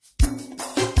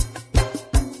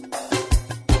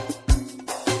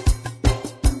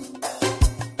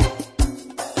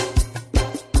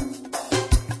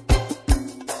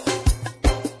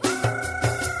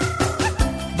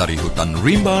dan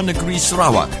rimba negeri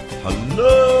Sarawak.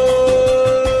 Hello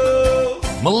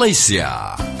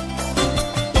Malaysia.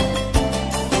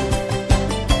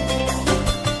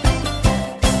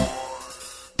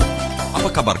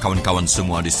 Apa kabar kawan-kawan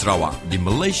semua di Sarawak, di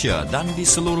Malaysia dan di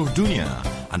seluruh dunia?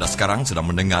 Anda sekarang sedang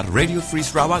mendengar Radio Free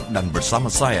Sarawak dan bersama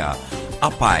saya,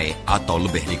 Apai atau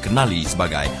lebih dikenali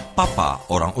sebagai Papa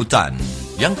Orang Utan,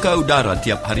 yang ke udara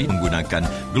tiap hari menggunakan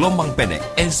gelombang pendek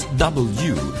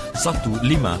SW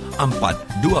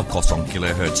 15420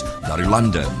 kHz dari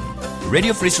London.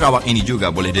 Radio Free Sarawak ini juga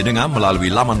boleh didengar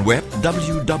melalui laman web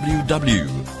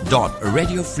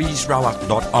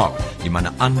www.radiofreesarawak.org, di mana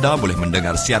anda boleh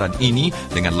mendengar siaran ini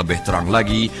dengan lebih terang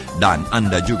lagi, dan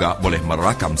anda juga boleh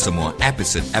merakam semua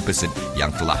episod-episod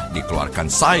yang telah dikeluarkan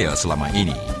saya selama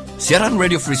ini. Siaran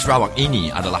Radio Free Sarawak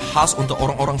ini adalah khas untuk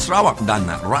orang-orang Sarawak dan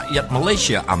rakyat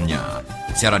Malaysia amnya.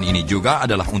 Siaran ini juga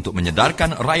adalah untuk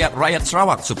menyedarkan rakyat-rakyat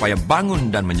Sarawak supaya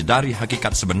bangun dan menyedari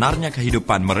hakikat sebenarnya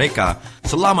kehidupan mereka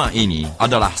selama ini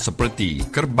adalah seperti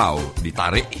kerbau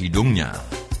ditarik hidungnya.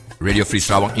 Radio Free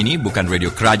Sarawak ini bukan radio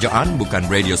kerajaan, bukan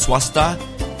radio swasta,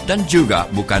 dan juga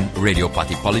bukan radio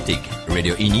parti politik.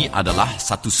 Radio ini adalah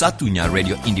satu-satunya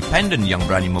radio independen yang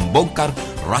berani membongkar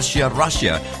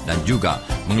rahsia-rahsia dan juga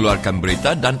mengeluarkan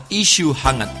berita dan isu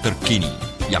hangat terkini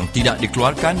yang tidak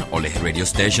dikeluarkan oleh radio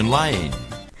stesen lain.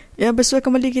 Ya, bersua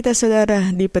kembali kita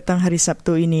saudara di petang hari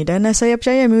Sabtu ini, dan saya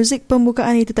percaya muzik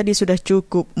pembukaan itu tadi sudah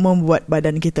cukup membuat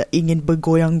badan kita ingin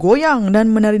bergoyang-goyang dan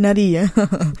menari-nari ya.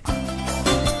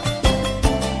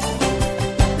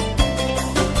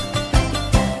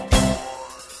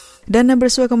 Dan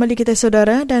bersua kembali kita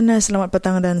saudara, dan selamat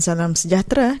petang dan salam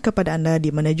sejahtera kepada anda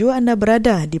di mana jua anda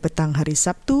berada di petang hari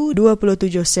Sabtu 27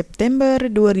 September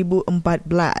 2014.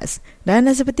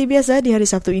 Dan seperti biasa di hari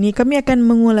Sabtu ini kami akan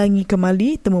mengulangi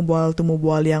kembali temu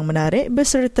bual yang menarik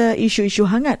beserta isu-isu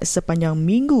hangat sepanjang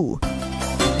minggu.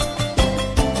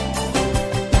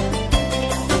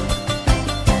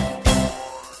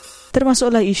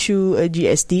 Termasuklah isu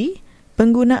GST,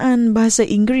 penggunaan bahasa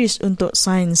Inggeris untuk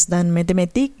sains dan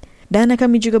matematik, dan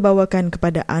kami juga bawakan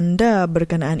kepada anda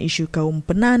berkenaan isu kaum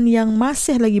penan yang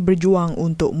masih lagi berjuang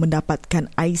untuk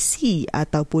mendapatkan IC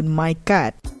ataupun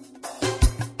MyCard.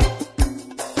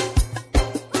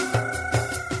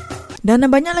 Dan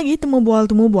banyak lagi temu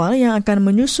bual yang akan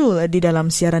menyusul di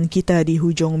dalam siaran kita di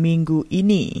hujung minggu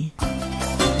ini.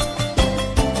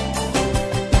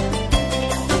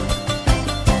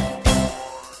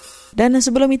 Dan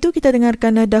sebelum itu kita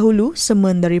dengarkan dahulu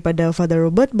semen daripada Father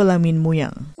Robert Belamin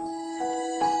Muyang.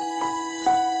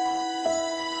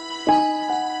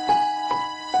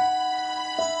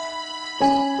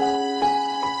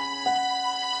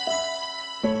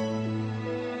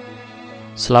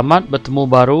 Selamat bertemu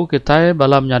baru kita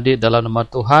balam nyadi dalam nama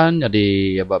Tuhan.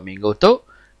 Jadi ya minggu tu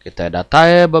kita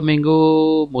datai minggu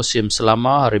musim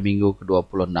selama hari minggu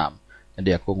ke-26. Jadi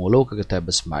aku ngulu ke kita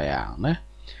bersemayang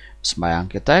Bersemayang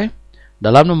kita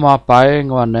dalam nama Pai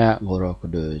ngwana Roh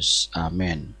Kudus.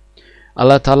 Amin.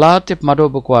 Allah Taala tip madu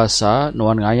berkuasa,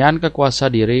 nuan ngayan kekuasa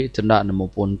diri tendak nemu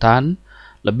puntan,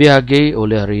 lebih lagi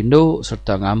oleh rindu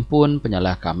serta ngampun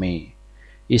penyalah kami.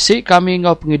 Isi kami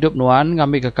ngau penghidup nuan,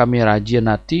 kami ke kami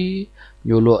rajin hati,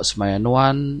 nyuluk semaya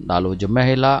nuan, lalu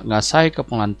jemehila ngasai ke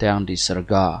pengantiang di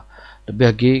serga. Lebih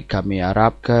lagi kami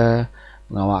harap ke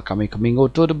mengawak kami ke minggu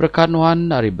tu diberkat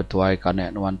nuan dari betuai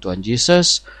kanek nuan Tuhan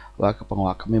Yesus, wa ke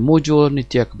pengawak kami mujul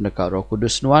nitia ke mendekat Roh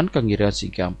Kudus nuan kengirian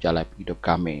singkang berjalan hidup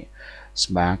kami.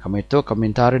 Sembahyang kami tu kami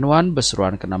minta nuan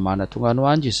berseruan ke nama Tuhan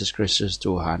nuan Yesus Kristus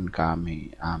Tuhan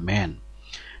kami. Amin.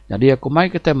 Jadi aku mai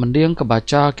kita mending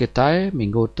kebaca kita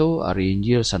minggu tu hari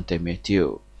Injil Santo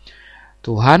Matthew.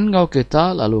 Tuhan ngau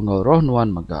kita lalu ngau roh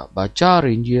nuan mega. Baca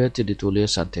hari Injil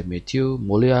ditulis Santo Matthew,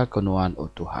 mulia ke nuan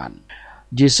o Tuhan.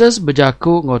 Jesus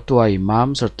berjaku ngau tua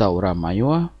imam serta orang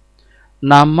mayua.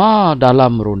 Nama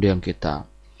dalam rundiang kita.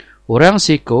 Orang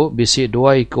siku bisi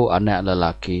dua iku anak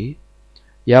lelaki.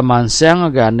 Ya mansang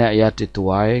aga anak ya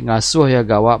tituai ngasuh ya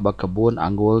gawak berkebun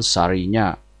anggul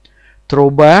sarinya.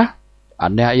 Terubah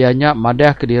anak ianya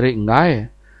madah ke diri engai,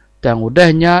 dan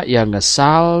udahnya yang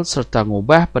ngesal serta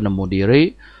ngubah penemu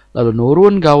diri, lalu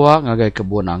nurun gawa ngagai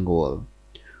kebun anggul.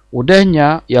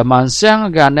 Udahnya ia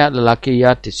mansang anak lelaki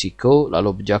ya tisiku,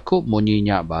 lalu berjakup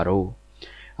munyinya baru.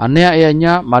 Anak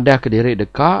ianya madah ke diri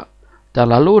dekak, dan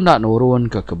lalu nak nurun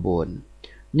ke kebun.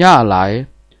 Nya alai,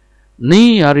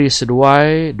 ni hari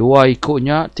seduai, dua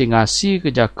ikutnya tingasi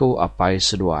ke jaku apai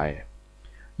seduai.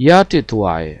 Ya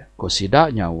tituai, ko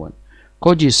sidak nyawun.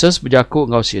 Ko Jesus berjaku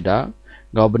ngau sidak,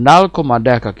 ngau benal ko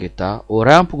madah ke kita,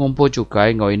 orang pengumpul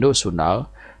cukai ngau induk sunal,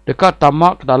 dekat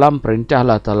tamak ke dalam perintah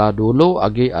Allah Ta'ala dulu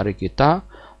agi hari kita,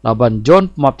 Laban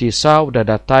John Pembaptisa udah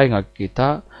datang ke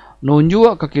kita,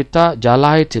 nunjuk ke kita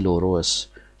jalan yang lurus.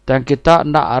 Dan kita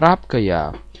ndak Arab kaya.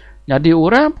 Jadi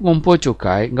orang pengumpul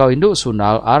cukai, ngau induk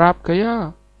sunal Arab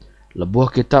kaya.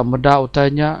 Lebuh kita medak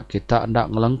utanya, kita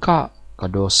ndak ngelengkak ke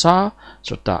dosa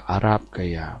serta Arab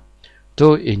kaya.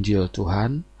 Tu Injil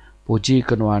Tuhan, puji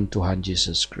kenuan Tuhan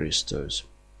Yesus Kristus.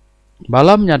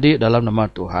 Malam nyadi dalam nama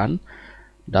Tuhan,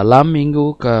 dalam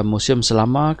minggu ke musim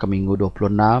selama ke minggu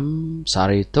 26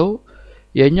 sehari itu,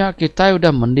 ianya kita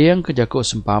sudah mendiang ke Jakub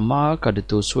sempama ke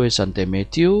ditusui Santo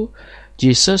Matthew.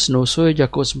 Jesus nusui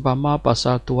Jakub sempama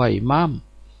pasal tua imam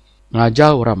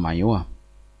ngajar orang mayu.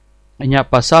 Ianya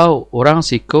pasal orang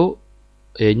siku,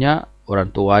 ianya orang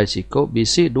tuai siku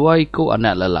bisi 2 iku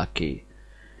anak lelaki.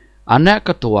 Anak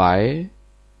ketuai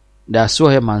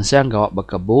dasuh yang mansang gawak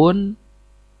berkebun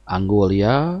anggul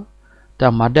ya,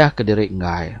 dan madah ke diri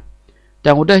ngai.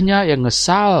 Dan udahnya yang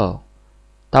ngesal,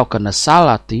 tau kenesal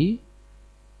hati,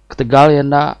 ketegal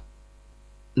yang nak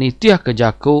nitiah ke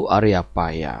Jakub ari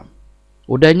apa ya.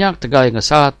 Udahnya ketegal yang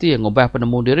ngesal hati, yang ngubah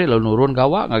penemu diri, lalu nurun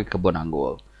gawak ngagi kebun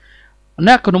anggul.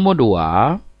 Anak ke nombor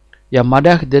 2, yang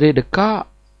madah ke diri dekat,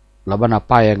 laban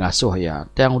apa yang ngasuh ya.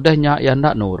 Dan udahnya yang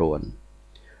nak nurun.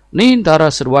 Ni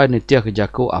antara seduai nitiah ke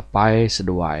Jakub apa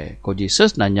seduai. Ko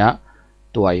Jesus nanya,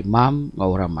 tua imam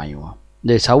ngau orang mayu.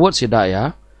 Dia sawut sidak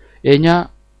ya.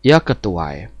 Ianya ya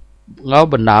ketuai. Ngau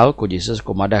benal ko Jesus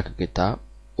ko madah ke kita.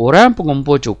 Orang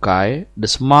pengumpul cukai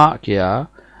desmak kia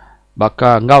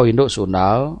baka ngau induk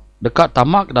sunal dekat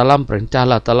tamak dalam perintah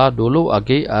Allah Taala dulu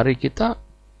agi hari kita.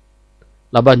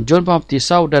 Laban John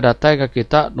Pembaptisa udah datang ke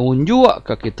kita, nunjuk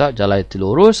ke kita jalan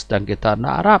lurus dan kita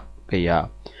nak Arab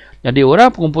kia. Jadi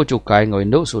orang pengumpul cukai ngau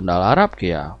induk sunal Arab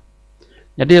kia.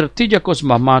 Jadi reti Jakub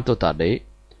sempama tu tadi,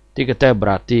 kita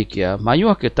berarti kia,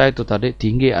 mayuh kita itu tadi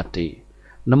tinggi hati.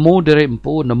 Nemu diri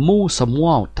empu, nemu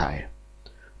semua utai.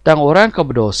 Dan orang ke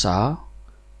berdosa,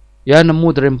 ya nemu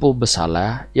diri empu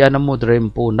bersalah, ya nemu diri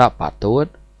empu nak patut,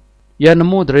 ya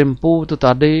nemu diri empu tu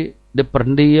tadi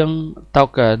diperniang, tau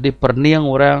ke diperniang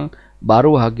orang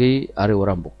baru hagi hari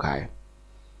orang bukai.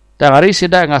 Dan hari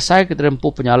sidak ngasai ke diri empu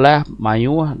penyalah,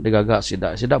 mayuh digagak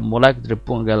sidak mulai ke diri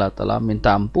empu ngala telah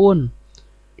minta ampun.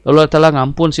 Lalu telah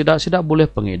ngampun sidak boleh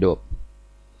penghidup.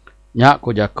 Nyak ko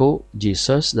Jakub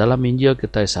Jesus dalam Injil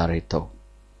kita sehari itu.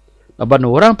 Laban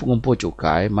orang pengumpul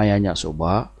cukai, mayanya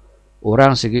soba,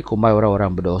 orang segi kumai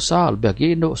orang-orang berdosa, lebih lagi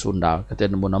induk sundal. Kata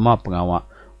nama pengawak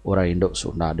orang induk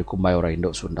sundal, dikumai orang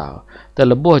induk sundal.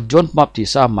 Terlebuh John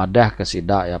Pembaptisa madah ke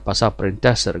sidak ya, pasal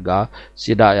perintah serga,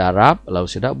 sidak Arab, lalu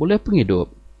sidak boleh penghidup.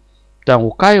 Dan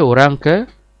ukai orang ke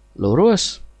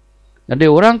lurus. Jadi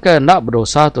orang ke nak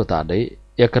berdosa tu tadi,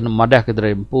 ia kena madah ke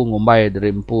derimpu, ngumbai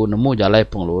derimpu, nemu jalan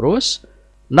penglurus,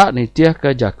 nak nitiah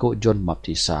ke Jakub John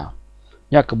Pembaptisa.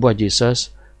 Ya kebuah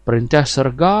Jesus, perintah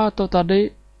serga tu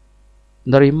tadi,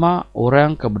 nerima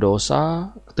orang ke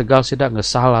berdosa, tegal sidak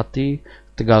ngesal hati,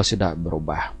 tegal sidak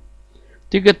berubah.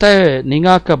 Tiga kita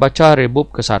ninga ke baca rebub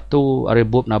ke-1,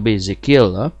 rebub Nabi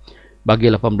Ezekiel,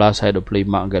 bagi 18 ayat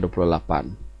 25 hingga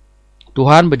 28.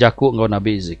 Tuhan berjakuk ngau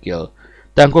Nabi Ezekiel.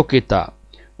 Dan kau kita,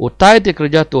 utai ti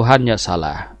kerja Tuhan yang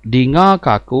salah. Dinga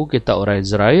kaku kita orang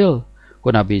Israel. Ku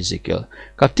Nabi Ezekiel.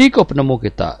 Ketika penemu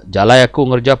kita, jalai aku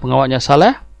ngerja pengawaknya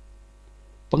salah?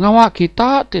 Pengawak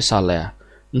kita ti salah.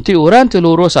 Nanti orang ti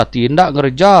lurus hati, ndak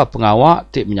ngerja pengawak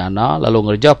ti menyana,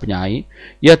 lalu ngerja penyai.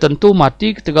 Ya tentu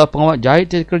mati ketika pengawak jahit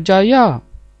ti kerja ya.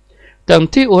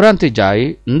 Nanti orang ti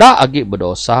jahit, ndak agi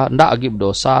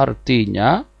berdosa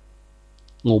artinya,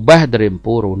 ngubah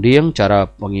derimpu runding cara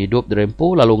menghidup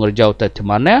derimpu lalu ngerjau teh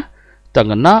mana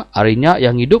tengena arinya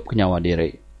yang hidup kenyawa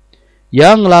diri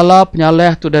yang lala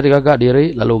penyaleh tu dari gagak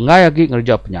diri lalu ngai lagi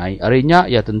ngerja penyai arinya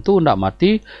ya tentu ndak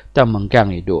mati dan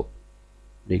mengkang hidup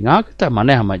dengar kita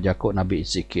mana amat Jakub Nabi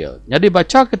Ezekiel. Jadi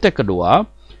baca kita kedua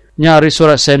nyari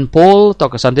surat Saint Paul atau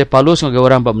ke Santo Paulus ngage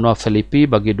orang benua Filipi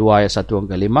bagi 2 ayat 1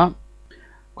 hingga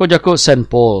 5. Ko Jakub Saint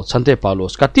Paul Santo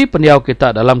Paulus kati pendiau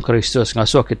kita dalam Kristus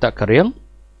ngasuh kita kering.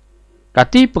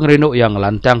 Kati pengerinduk yang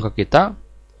lantang ke kita.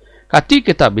 Kati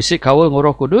kita bisik kawal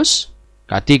ngoroh kudus.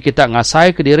 Kati kita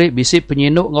ngasai ke diri bisik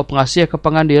penyinuk ngau pengasih ke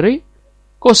pangan diri.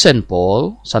 Ko Saint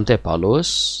Paul, Santo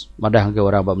Paulus, madah ke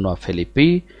orang benua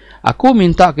Filipi. Aku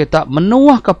minta kita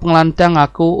menuah ke pengelantang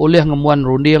aku oleh ngemuan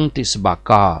runding ti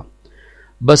sebaka.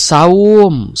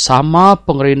 Besaum sama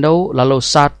pengerinduk lalu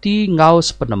sati ngau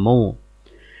sepenemu.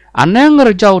 Ane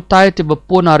ngerjau tai ti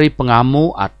bepun hari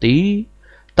pengamu ati.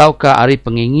 Tau ke ari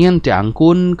pengingin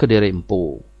tiangkun ke diri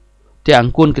empu.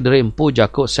 Tiangkun ke diri empu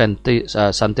Jakub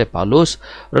Santo Paulus.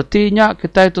 Artinya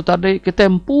kita itu tadi,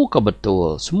 kita empu ke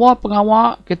betul. Semua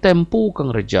pengawak kita empu ke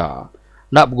ngerja.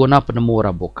 Nak berguna penemu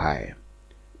orang bukai.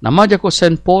 Nama jako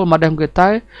Saint Paul madam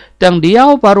kita, tiang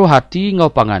diau baru hati ngau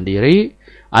pangan diri,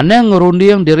 aneh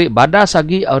ngerundiang diri badas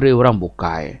lagi orang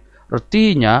bukai.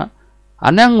 Artinya,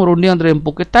 aneh ngerundiang diri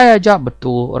empuk kita aja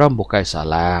betul orang bukai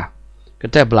salah.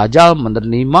 Kita belajar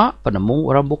menerima penemu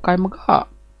orang bukai megak.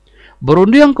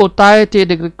 Berundiang kau tai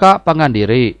tidak dekat pangan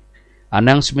diri.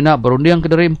 Aneh semina berundiang ke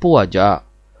diri empu aja.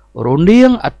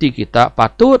 Rundiang hati kita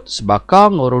patut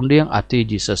sebakang rundiang hati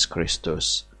Jesus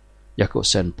Kristus. Jako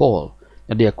Saint Paul.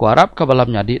 Jadi aku harap kabalam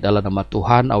nyadi dalam nama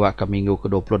Tuhan awak ke minggu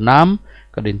ke-26.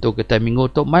 Kedintu kita minggu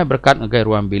tu mai berkat ngegai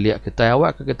ruang bilik kita.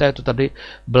 Awak ke kita itu tadi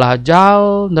belajar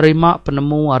nerima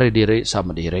penemu hari diri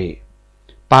sama diri.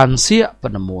 Pansiak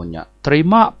penemunya.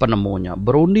 Terima penemunya.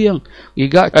 Berundiang.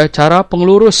 Giga cara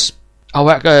pengelurus.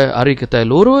 Awak ke hari kita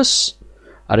lurus.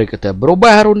 Hari kita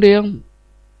berubah rundiang.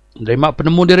 Nerima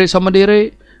penemu diri sama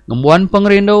diri. Ngembuan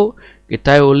pengerindu.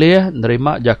 Kita boleh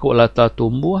nerima jakuk lata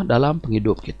tumbuh dalam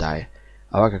penghidup kita.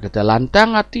 Awak kita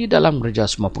lantang hati dalam kerja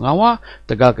semua pengawal.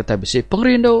 Tegal kita bisi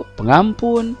pengerindu,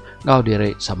 pengampun, ngau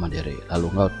diri sama diri. Lalu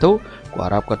ngau tu, ku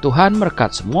harap ke Tuhan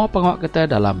berkat semua pengawal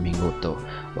kita dalam minggu tu.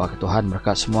 Wak Tuhan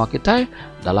berkat semua kita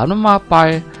dalam nama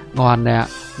Pai, ngau Anak,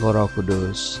 ngau Roh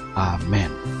Kudus. Amin.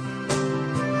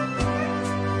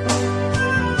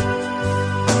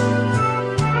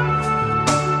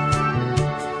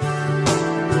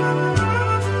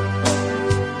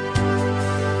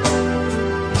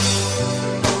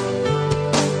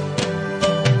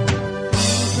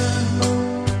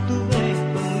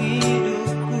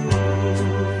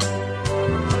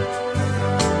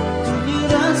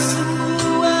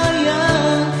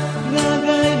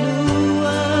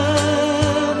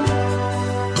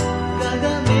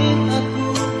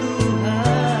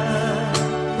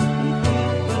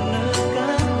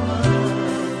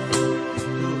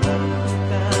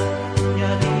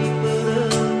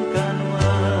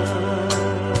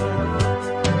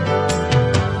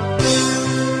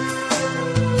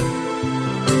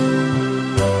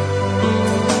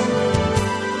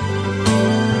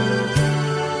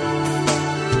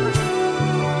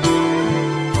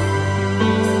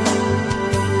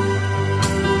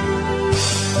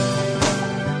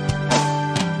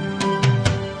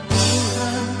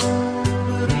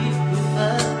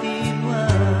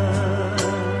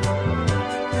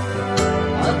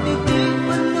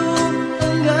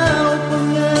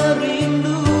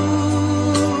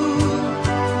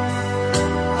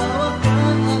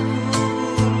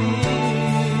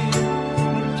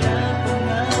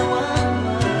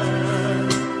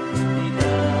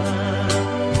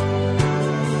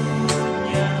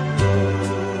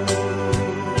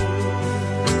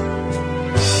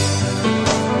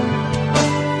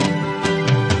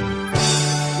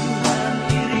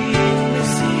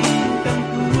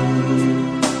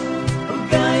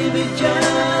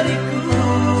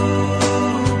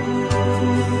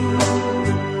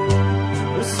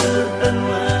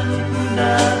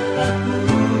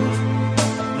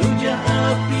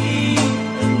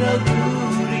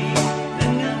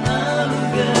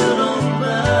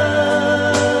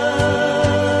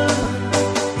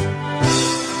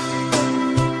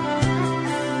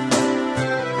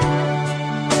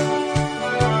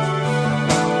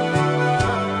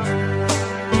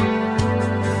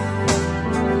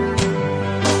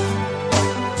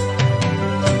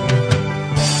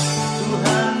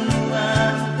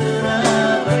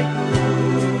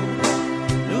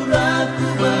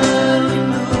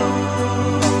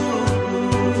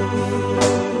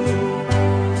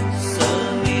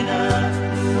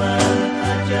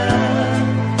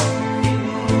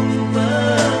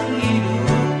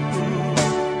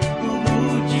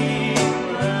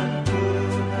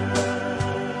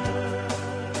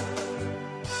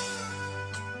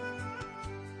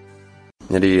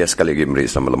 Jadi sekali lagi beri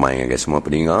selamat lemai dengan semua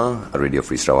pendengar Radio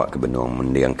Free Sarawak ke Benung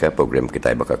mendiang ke program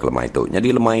kita bakal ke lemai itu.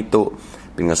 Jadi lemai itu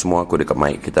pendengar semua aku dekat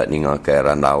mic kita dengar ke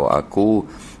randau aku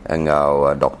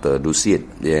engau Dr.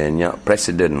 Dusit dia nya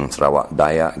Presiden Sarawak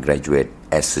Dayak Graduate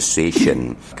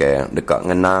Association ke dekat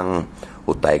ngenang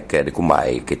utai ke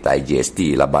dikumbai kita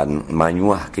GST laban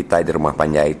manyuah kita di rumah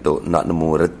panjai itu nak nemu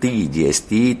reti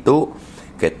GST itu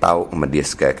ke tahu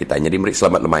medias ke kita. Jadi beri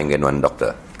selamat lemai dengan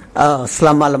doktor.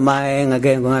 Selamat lemai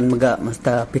ngagai-ngagan megak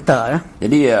Master Peter ya.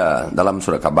 Jadi dalam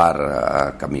surat kabar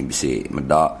kami bisi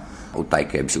medak utai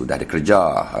ke bisi udah dikerja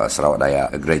Sarawak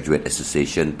Dayak Graduate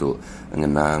Association tu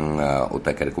mengenang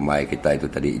utai ke kumai kita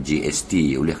itu tadi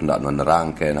GST ulih hendak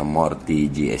menerang ke nomor ti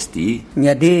GST.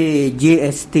 Jadi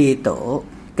GST itu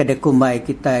ke kumai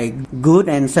kita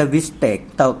Good and Service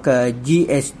Tax atau ke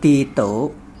GST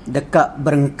itu dekat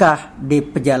berengkah di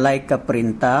pejalai ke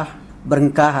perintah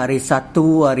berengkah hari 1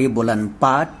 hari bulan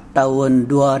 4 tahun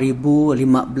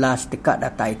 2015 dekat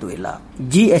data itu ialah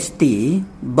GST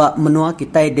bak menua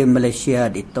kita di Malaysia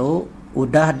itu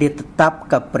udah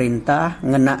ditetap ke perintah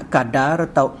ngena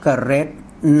kadar atau ke rate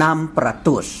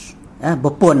 6%.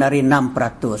 Berpun dari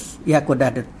 6%. Ya aku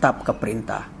dah ditetap ke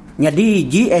perintah. Jadi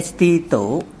GST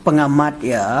itu pengamat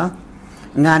ya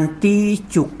nganti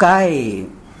cukai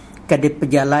ke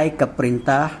dipejalai ke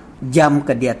perintah jam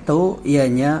ke dia tu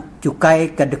ianya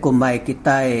cukai ke dekumai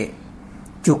kita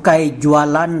cukai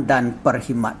jualan dan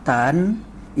perkhidmatan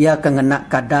ia kena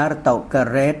kadar atau ke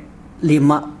rate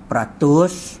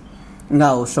 5%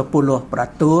 ngau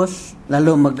 10%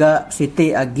 lalu mega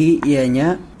siti agi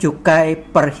ianya cukai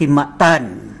perkhidmatan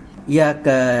ia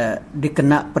ke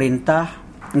dikena perintah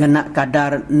ngena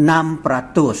kadar 6%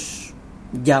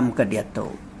 jam ke dia tu.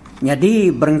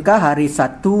 Jadi berengkah hari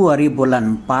 1 hari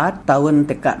bulan 4 tahun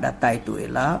tekak data itu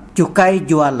ialah cukai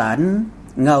jualan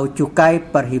ngau cukai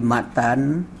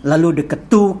perkhidmatan lalu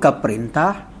diketu ke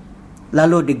perintah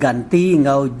lalu diganti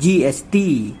ngau GST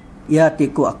ya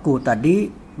tiku aku tadi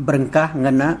berengkah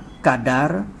ngena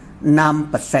kadar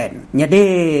 6%. Jadi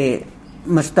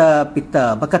mesti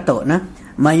kita berkatuk nah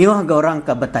mayuh ke orang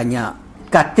ke bertanya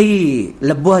kati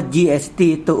lebuh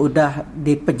GST itu udah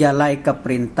dipejalai ke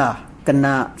perintah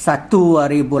kena 1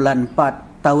 hari bulan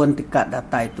 4 tahun tekak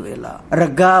data itu ialah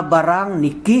rega barang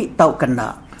niki tau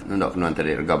kena nak kena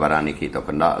tadi rega barang niki tau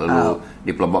kena lalu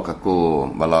di pelobok aku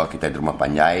bala kita di rumah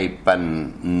panjai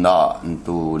pan nak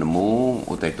entu nemu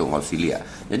utai tu ngau silia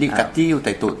jadi kati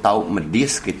utai tu tau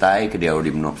medis kita ke dia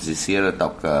di menua pesisir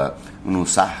atau ke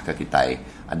menusah ke kita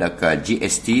ada ke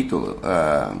GST tu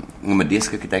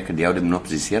ngemedis ke kita ke dia di menua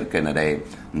pesisir ke ada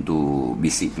entu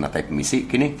bisi kena tai pemisi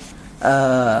kini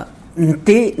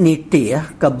niti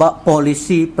ya kebak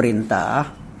polisi perintah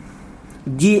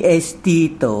GST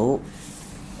tu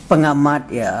pengamat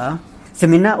ya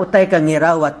semina utai ka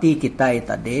ngirawati kita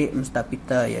tadi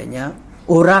mustapita ianya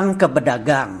orang ke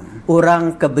bedagang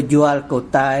orang ke bejual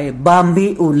kutai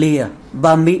bambi ulia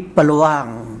bambi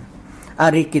peluang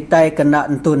hari kita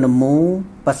kena entu nemu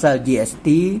pasal GST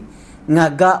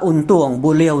ngaga untung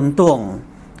boleh untung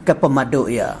ke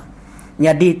pemadu ya.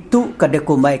 Jadi tu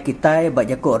kedekumai kita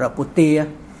bagi orang putih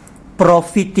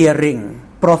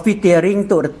profiteering. Profiteering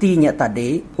tu artinya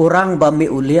tadi orang bambi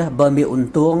uliah bambi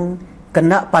untung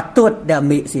kena patut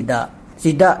damik sidak.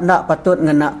 Sidak nak patut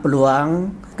ngena peluang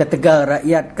ketika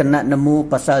rakyat kena nemu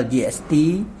pasal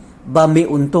GST bambi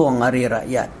untung hari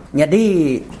rakyat.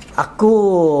 Jadi aku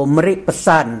merik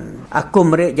pesan, aku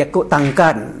merik jakuk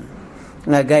tangkan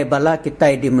ngagai bala kita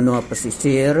di menua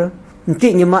pesisir.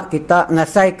 Nanti nyemak kita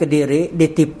ngasai ke diri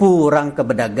ditipu orang ke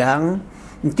bedagang.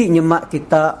 Nanti nyemak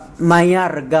kita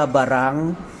mayar harga barang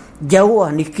jauh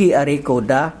niki ari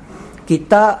koda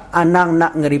kita anang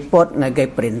nak ngeripot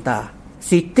ngagai perintah.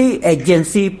 Siti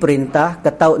agensi perintah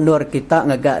ketau nur kita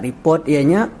ngagak report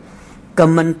ianya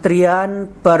Kementerian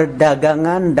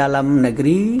Perdagangan Dalam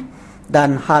Negeri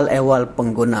dan Hal Ehwal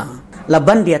Pengguna.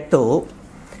 Laban dia tu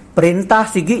perintah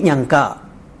sigi nyangka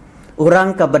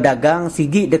orang ke bedagang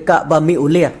sigi dekat bami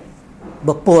uliah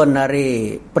berpun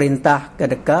hari perintah ke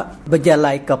dekat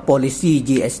berjalai ke polisi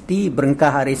GST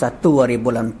berengkah hari 1 hari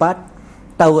bulan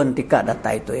 4 tahun tikak data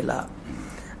itu ialah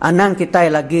anang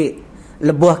kita lagi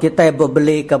lebuh kita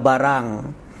berbeli ke barang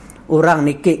orang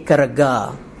nikik ke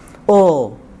rega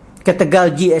ketegal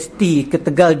GST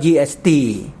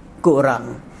ke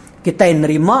orang kita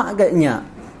nerima agaknya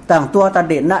tang tua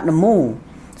tadi nak nemu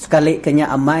sekali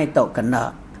kenya amai tau kena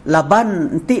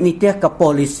laban nanti nitiah ke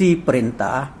polisi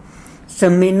perintah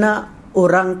semina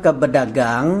orang ke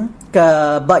bedagang ke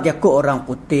bak jaku orang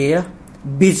putih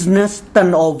business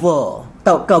turnover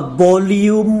atau ke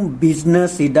volume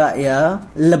business tidak ya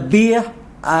lebih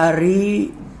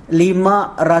hari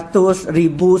 500,000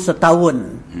 setahun.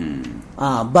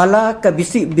 Bala ke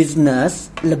bisik business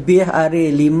lebih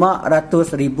hari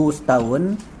 500,000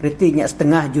 setahun artinya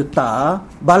setengah juta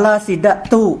bala sidak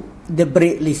tu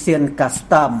diberi lesen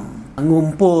custom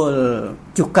ngumpul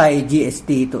cukai GST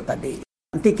itu tadi.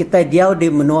 Nanti kita diau di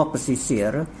menua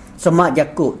pesisir semak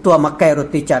jakuk tua makai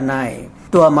roti canai,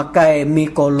 tua makai mi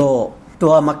kolo,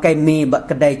 tua makai mi bak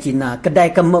kedai Cina,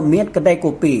 kedai kememiat, kedai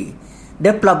kopi.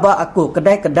 Dia pelabak aku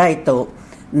kedai-kedai tu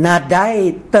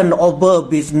nadai turnover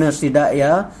business tidak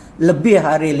ya lebih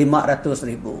hari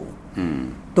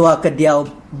 500,000. Tua kediau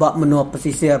bak menua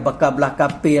pesisir bakal belah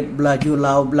kapit, belah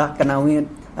julau, belah kenawit.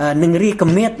 Negeri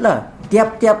kemit lah.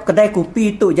 Tiap-tiap kedai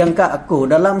kopi tu jangka aku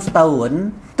dalam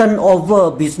setahun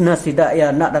turnover bisnes tidak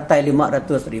ya nak datai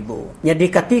 500,000. Jadi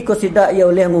katiko sidak ya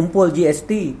oleh ngumpul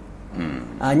GST.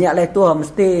 Nyak lah tu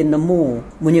mesti nemu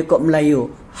menyekop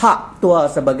Melayu. hak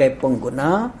tua sebagai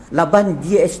pengguna. Laban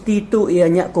GST tu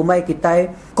ianya kumai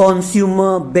kita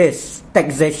consumer based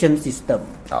taxation system.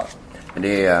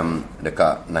 Jadi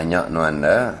dekat nanya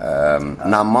nuanda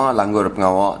nama langgur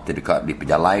pengawak dekat di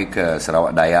pejalai ke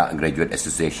Sarawak Dayak Graduate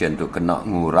Association tu kena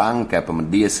ngurang ke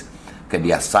pemedis ke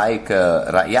diasai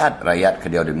ke rakyat ke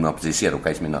dia di benua pesisir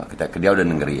ukai semina kita ke dia di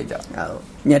negeri aja.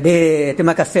 Jadi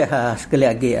terima kasih sekali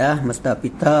lagi Mr.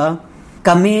 Peter.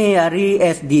 Kami hari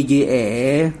SDGA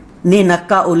ni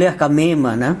naka oleh kami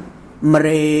mana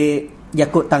meri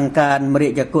jakut tangkan,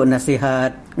 meri jakut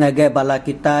nasihat ngagai bala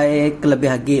kita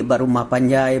kelebih lagi berumah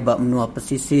panjai bak menua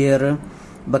pesisir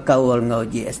berkawal ngau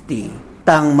GST.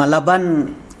 Tang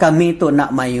malaban kami tu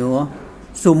nak mayu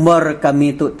sumber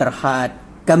kami tu terhad.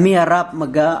 Kami harap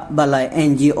mega balai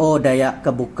NGO Dayak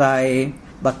Kebukai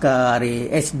baka hari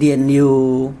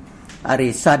SDNU,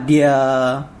 hari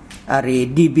Sadia,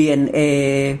 hari DBNA,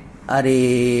 hari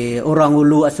Orang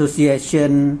Ulu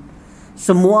Association,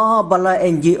 semua bala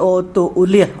NGO tu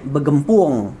ulih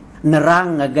bergempung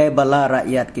nerang ngagai bala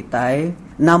rakyat kita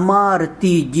nama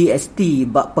reti GST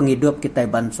bak penghidup kita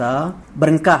bangsa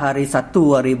berengkah hari 1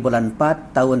 hari bulan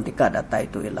 4 tahun tika datai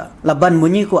itu ialah laban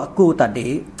bunyi ku aku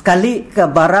tadi sekali ke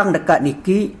barang dekat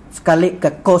niki sekali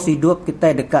ke kos hidup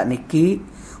kita dekat niki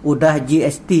udah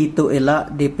GST itu ialah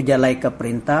di pejalai ke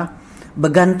perintah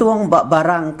bergantung bak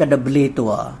barang ke beli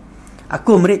tua.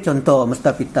 Aku beri contoh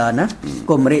Mr. Pita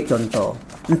aku beri contoh.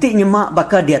 Nanti nyemak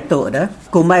bakal dia tu dah.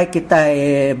 Kumai kita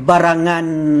barangan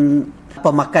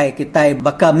pemakai kita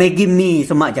bakal Maggi Mi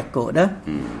semak jakut dah.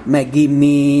 Maggi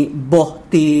Mi,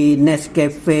 Bohti,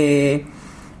 Nescafe,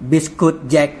 biskut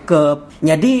Jacob.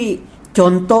 Jadi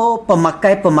contoh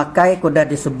pemakai-pemakai ku dah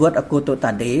disebut aku tu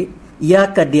tadi,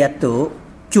 ia ke dia tu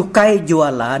cukai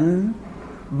jualan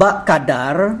bak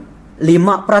kadar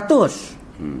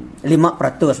 5%.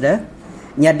 5% dah.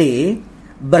 Jadi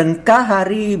berengkah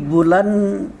hari bulan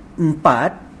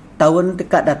 4 tahun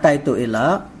dekat data itu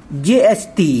ialah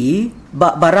GST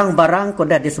bak barang-barang kau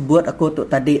dah disebut aku tu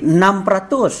tadi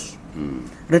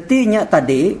 6%. Artinya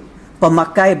tadi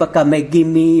pemakai bakal Maggi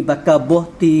Mi, bakal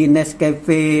Bohti,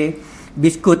 Nescafe,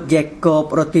 biskut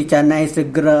Jacob, roti canai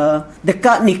segera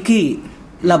dekat niki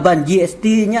laban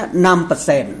GST-nya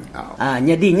 6%.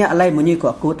 Jadinya alai munyi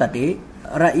aku tadi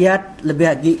rakyat lebih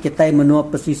lagi kita menua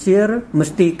pesisir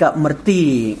mesti kak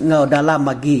merti ngau dalam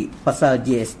lagi pasal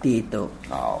GST itu.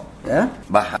 Ya?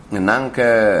 Bah ngenang ke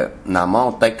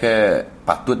nama utai ke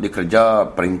patut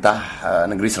dikerja perintah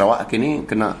negeri Sarawak kini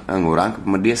kena ngurang ke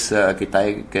pemedis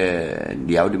kita ke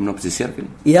diau di benua pesisir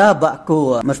kini. Ya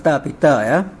bakku Mr. Peter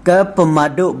ya ke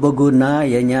pemaduk berguna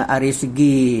ianya dari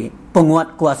segi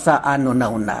penguatkuasaan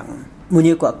undang-undang.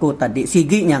 Munyi aku tadi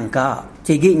sigi nyangka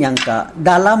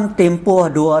dalam tempoh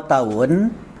 2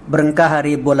 tahun berengkah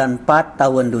hari bulan 4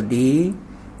 tahun dudi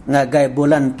ngagai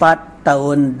bulan 4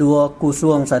 tahun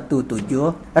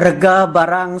 2017 rega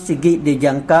barang sigi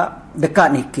dijangka dekat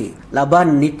niki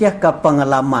laban nitiah ke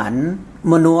pengalaman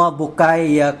menua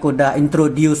bukai ya kuda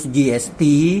introduce GST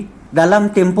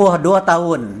dalam tempoh 2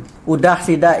 tahun udah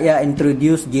sidak ya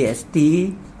introduce GST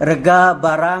rega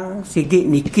barang sigi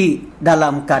niki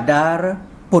dalam kadar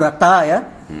purata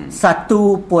ya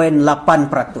 1.8%.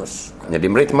 Jadi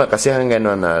beri terima kasih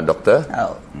dengan doktor.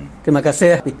 Terima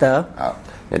kasih Peter.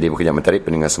 Jadi bukannya menteri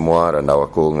pendengar semua randau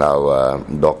aku ngau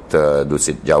Dr.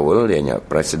 Dusit Jawul ianya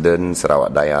Presiden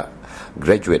Sarawak Dayak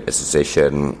Graduate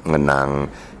Association ngenang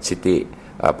siti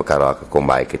perkara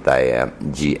kekombai kita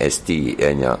GST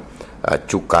ianya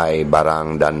cukai barang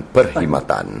dan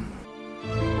perkhidmatan.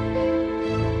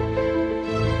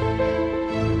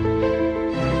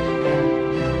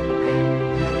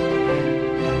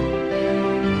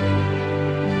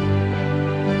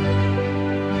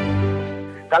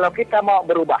 Kalau kita mau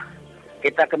berubah,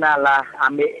 kita kenalah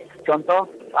ambil contoh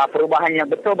perubahan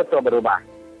yang betul-betul berubah.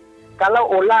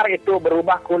 Kalau ular itu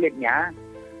berubah kulitnya,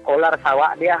 ular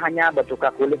sawak dia hanya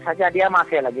bertukar kulit saja, dia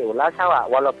masih lagi ular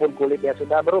sawak walaupun kulit dia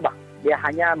sudah berubah. Dia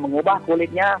hanya mengubah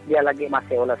kulitnya, dia lagi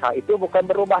masih ular sawak. Itu bukan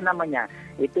berubah namanya,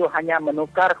 itu hanya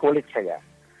menukar kulit saja.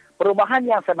 Perubahan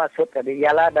yang saya maksud tadi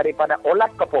ialah daripada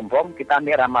ulat ke pompom kita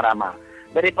ambil rama-rama.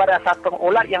 Daripada satu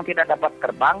ulat yang tidak dapat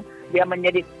terbang, dia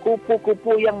menjadi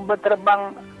kupu-kupu yang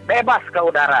berterbang bebas ke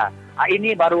udara.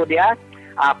 Ini baru dia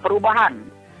perubahan.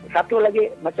 Satu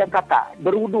lagi macam kata,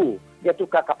 berudu. Dia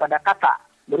tukar kepada kata.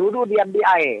 Berudu diam di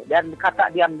air dan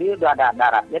kata diam di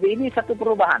darat. Jadi ini satu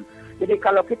perubahan. Jadi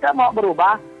kalau kita mau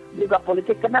berubah, juga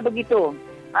politik kena begitu.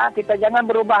 Kita jangan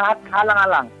berubah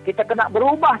halang-halang. Kita kena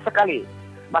berubah sekali.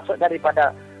 Maksud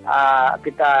daripada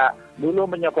kita dulu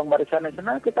menyokong Barisan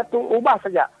Nasional, kita tuh ubah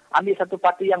saja. Ambil satu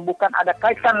parti yang bukan ada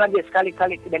kaitan lagi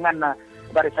sekali-kali dengan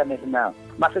Barisan Nasional.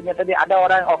 Maksudnya tadi ada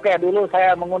orang, okey dulu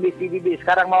saya mengundi PBB,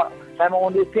 sekarang saya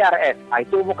mengundi PRS.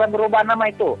 Itu bukan berubah nama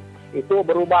itu. Itu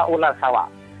berubah ular sawak.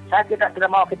 Saya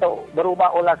tidak mau kita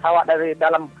berubah ular sawak dari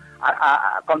dalam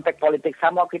konteks politik.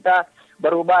 Sama kita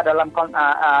berubah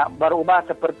berubah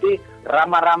seperti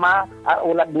rama-rama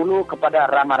ulat bulu kepada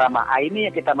rama-rama. Ini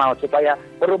yang kita mau, supaya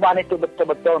perubahan itu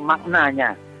betul-betul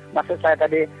maknanya. Maksud saya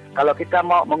tadi, kalau kita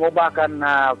mau mengubahkan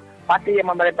parti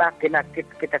yang memerintah,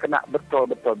 kita kena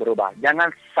betul-betul berubah. Jangan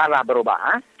salah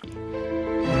berubah.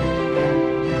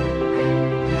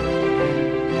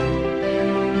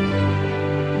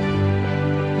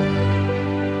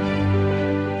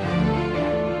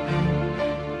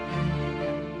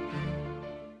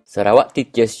 Sarawak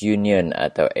Teachers Union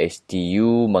atau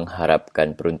STU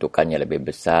mengharapkan peruntukannya lebih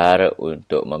besar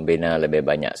untuk membina lebih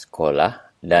banyak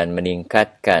sekolah dan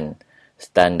meningkatkan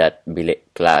standard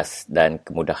bilik kelas dan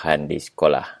kemudahan di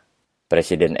sekolah.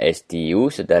 Presiden STU,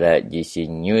 Saudara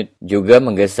GC Newt, juga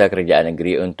menggesa kerajaan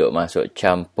negeri untuk masuk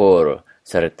campur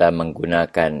serta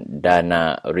menggunakan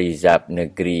dana rizab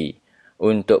negeri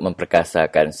untuk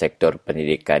memperkasakan sektor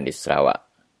pendidikan di Sarawak.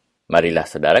 Marilah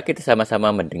saudara kita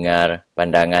sama-sama mendengar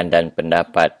pandangan dan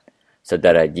pendapat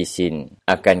Saudara Jisin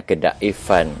akan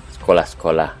kedaifan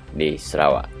sekolah-sekolah di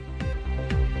Sarawak.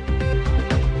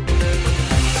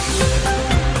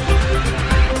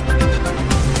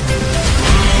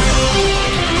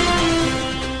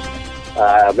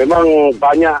 Memang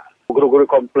banyak guru-guru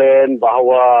komplain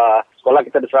bahawa sekolah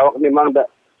kita di Sarawak memang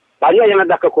banyak yang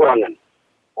ada kekurangan.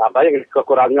 Banyak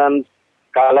kekurangan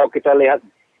kalau kita lihat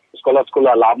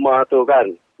sekolah-sekolah lama tu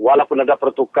kan, walaupun ada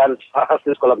pertukaran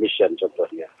hasil sekolah mission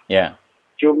contohnya. Ya.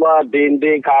 Cuma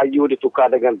dinding kayu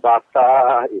ditukar dengan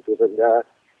bata, itu saja.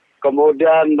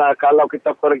 Kemudian kalau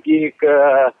kita pergi ke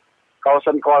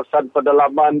kawasan-kawasan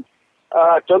pedalaman,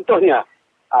 contohnya,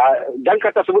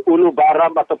 jangan kata sebut Ulu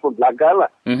Baram ataupun Belaga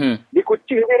lah. Di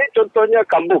Kuching ini contohnya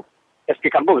Kambung, SK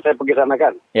Kambung, saya pergi sana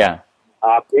kan. Ya.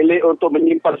 Pilih untuk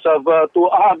menyimpan server tu,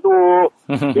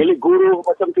 pilih guru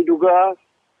macam tu juga.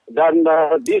 Dan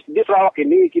di Sarawak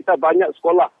ini kita banyak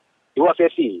sekolah, 2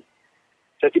 sesi.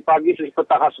 Sesi pagi, sesi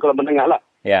petang, sekolah menengah lah.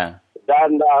 Ya.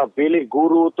 Dan bilik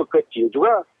guru tu kecil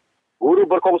juga. Guru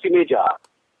berkongsi meja.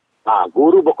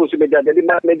 Guru berkongsi meja. Jadi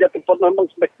meja tu memang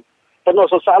penuh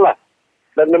sesak lah.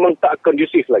 Dan memang tak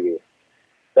kondusif lagi.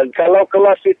 Dan kalau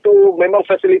kelas itu memang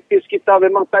fasilitis kita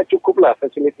memang tak cukup lah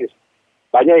fasilitis.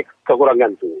 Banyak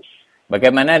kekurangan tu.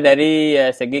 Bagaimana dari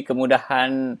segi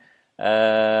kemudahan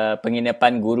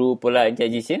penginapan guru pula,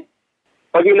 Encik Jisin?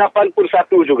 Penginapan pun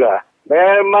satu juga.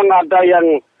 Memang ada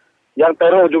yang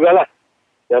teruk jugalah.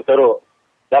 Yang teruk.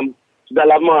 Dan sudah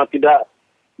lama tidak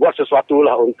buat sesuatu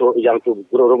lah untuk yang tu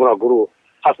rumah guru.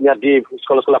 Khasnya di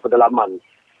sekolah-sekolah pedalaman.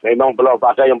 Memang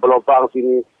ada yang berlubang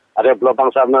sini, ada yang berlubang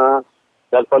sana.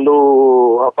 Dan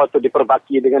perlu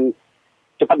diperbaiki dengan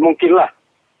cepat mungkin lah.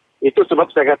 Itu sebab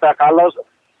saya kata kalau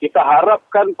kita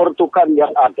harapkan peruntukan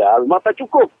yang ada, maka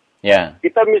cukup. Ya.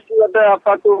 Kita mesti ada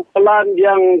pelan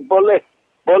yang boleh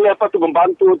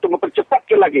membantu untuk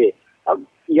mempercepatkan lagi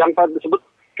yang disebut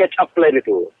catch up plan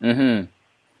itu.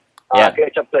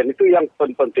 Catch up plan itu yang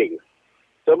penting.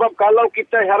 Sebab kalau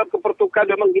kita harap keperuntukan,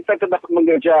 memang kita dapat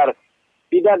mengejar,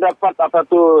 tidak dapat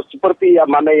seperti yang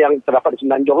mana yang terdapat di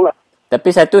Semenanjung lah. Tapi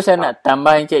satu saya nak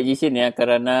tambah Encik Jisin ya,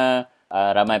 kerana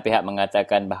ramai pihak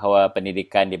mengatakan bahawa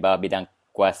pendidikan di bawah bidang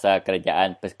kuasa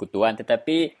kerajaan persekutuan,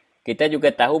 tetapi kita juga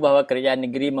tahu bahawa kerajaan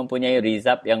negeri mempunyai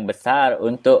rizab yang besar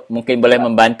untuk mungkin boleh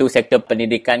membantu sektor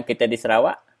pendidikan kita di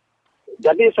Sarawak.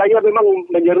 Jadi saya memang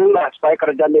menyerulah supaya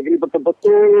kerajaan negeri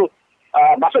betul-betul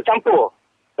masuk campur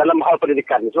dalam hal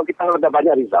pendidikan. So kita ada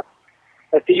banyak rizab.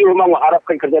 STU memang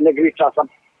mengharapkan kerajaan negeri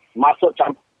masuk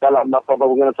campur dalam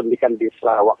pembangunan pendidikan di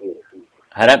Sarawak ini.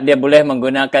 Harap dia boleh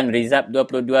menggunakan rizab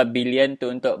 22 bilion tu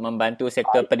untuk membantu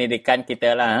sektor pendidikan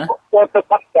kita lah.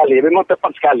 Tepat sekali, memang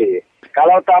tepat sekali.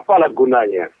 Kalau tak apalah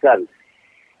gunanya, kan?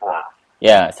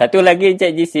 Ya, satu lagi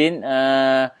Encik Jisin,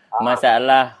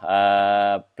 masalah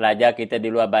pelajar kita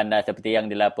di luar bandar seperti yang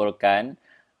dilaporkan,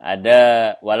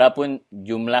 ada walaupun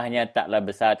jumlahnya taklah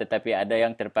besar tetapi ada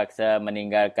yang terpaksa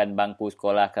meninggalkan bangku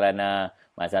sekolah kerana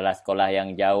masalah sekolah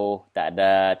yang jauh, tak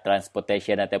ada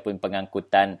transportation ataupun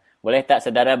pengangkutan. Boleh tak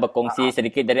saudara berkongsi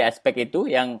sedikit dari aspek itu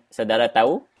yang saudara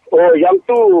tahu? Oh, yang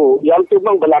tu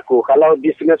memang berlaku. Kalau di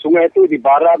sungai-sungai itu di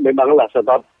barat memanglah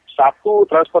sebab satu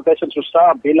transportation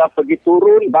susah, bila pergi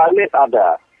turun balik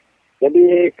ada.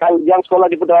 Jadi kalau yang sekolah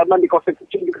di pedalaman di kawasan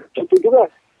kecil juga contoh juga.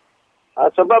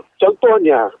 Sebab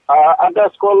contohnya ada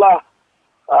sekolah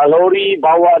lori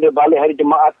bawa dia balik hari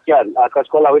Jumaat kan. Ke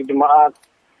sekolah hari Jumaat,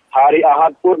 hari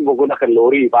Ahad pun menggunakan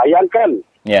lori. Bayangkan.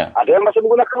 Yeah. Ada yang masih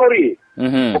menggunakan lori.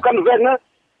 Bukan van lah.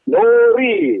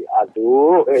 Lori.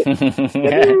 Aduh.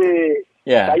 Jadi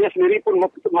saya sendiri pun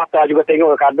mata juga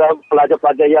tengok ada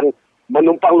pelajar-pelajar yang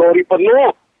menumpang lori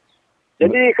penuh.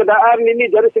 Jadi keadaan ini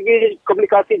dari segi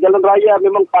komunikasi jalan raya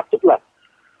memang patutlah.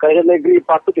 Kerajaan negeri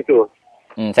patut itu.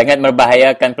 Sangat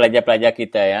membahayakan pelajar-pelajar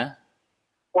kita ya.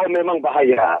 Oh memang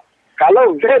bahaya.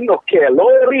 Kalau van okey,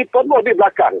 lori penuh di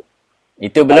belakang.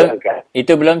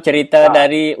 Itu belum cerita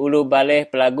dari Ulu Baleh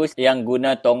Pelagus yang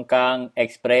guna tongkang,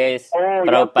 ekspres,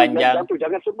 perahu panjang.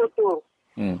 Jangan sebut tu.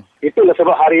 Itulah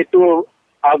sebab hari itu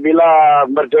bila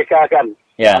merdeka kan.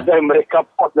 Ada yang mereka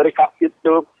post dari kapit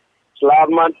tu,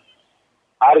 selamat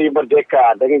Hari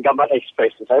Merdeka dengan gambar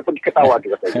ekspres. Saya pun ketawa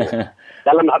juga.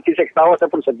 Dalam hati saya ketawa, saya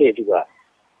pun sedih juga.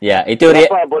 Ya, itu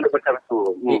boleh macam itu.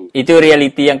 Itu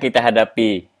realiti yang kita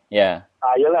hadapi. Ya.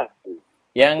 Yalah.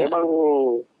 Yang memang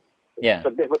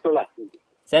sedih betul lah.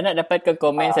 Saya nak dapatkan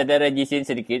komen Saudara Jisin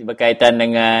sedikit berkaitan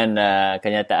dengan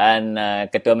kenyataan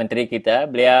Ketua Menteri kita.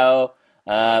 Beliau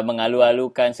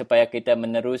mengalu-alukan supaya kita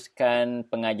meneruskan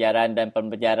pengajaran dan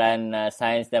pembelajaran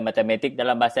sains dan matematik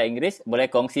dalam bahasa Inggeris. Boleh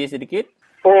kongsi sedikit?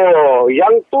 Oh,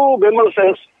 yang tu memang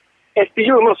saya STU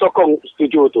memang sokong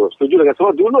setuju dengan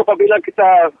semua. Dulu apabila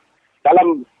kita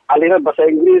dalam aliran bahasa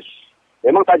Inggeris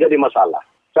memang tak jadi masalah.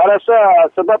 Saya rasa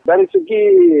sebab dari segi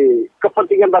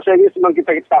kepentingan bahasa Inggeris memang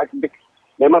kita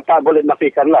memang tak boleh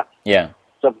nafikan lah. Ya.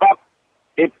 Sebab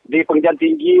di pengajian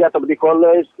tinggi atau di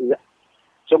college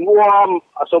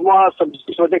semua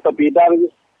subjek atau bidang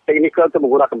teknikal itu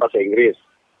menggunakan bahasa Inggeris.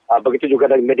 Begitu juga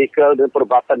dari medical dan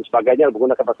perubatan sebagainya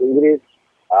menggunakan bahasa Inggeris.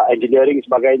 Engineering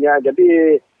sebagainya.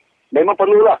 Jadi memang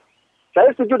perlulah.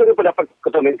 Saya setuju dengan pendapat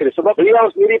Ketua Menteri sebab beliau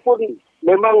sendiri pun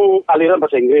memang aliran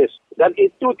bahasa Inggeris dan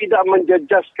itu tidak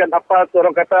menjejaskan apa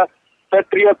orang kata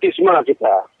patriotisme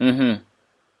kita.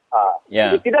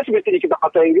 Tidak semestinya kita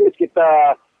bahasa Inggeris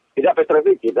kita tidak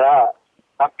patriotik, tidak.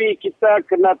 Tapi kita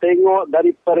kena tengok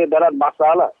dari peredaran bahasa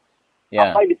lah.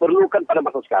 Apa yang diperlukan pada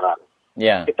masa sekarang.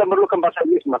 Kita memerlukan bahasa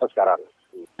Inggeris masa sekarang.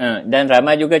 Dan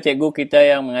ramai juga cikgu kita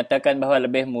yang mengatakan bahawa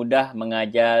lebih mudah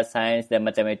mengajar sains dan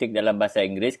matematik dalam bahasa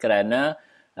Inggeris kerana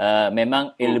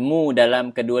memang ilmu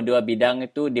dalam kedua-dua bidang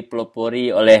itu dipelopori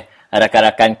oleh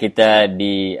rakan-rakan kita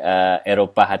di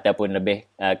Eropah ataupun lebih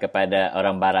kepada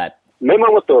orang Barat.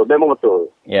 Memang betul.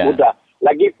 Mudah.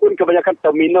 Lagipun kebanyakan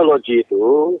terminologi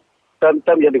itu,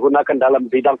 term-term yang digunakan dalam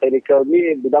bidang teknikal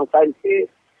ni, bidang sains ni,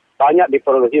 banyak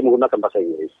diperoleh menggunakan bahasa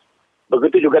Inggeris.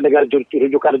 Begitu juga dengan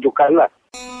rujukan-rujukan lah.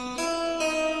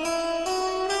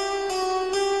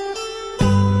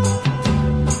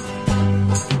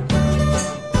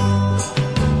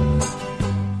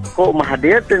 Kok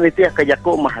Mahathir, peneliti kerja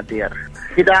Kok Mahathir.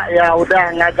 Tidak ya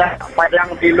udah ngagak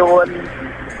padang tilun,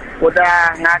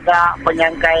 udah ngagak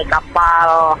penyangkai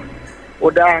kapal,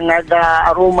 udah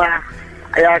ngagak rumah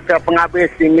ya ke penghabis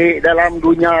tinggi dalam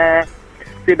dunia.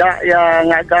 Tidak ya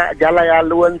ngagak jalan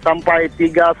alun sampai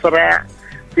 3 serak.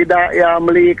 Tidak ya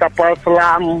beli kapal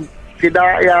selam.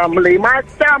 Tidak ya beli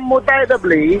macam mutai dah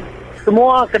beli.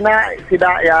 Semua kena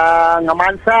tidak ya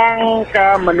ngemansang ke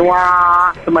menua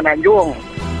Semenanjung.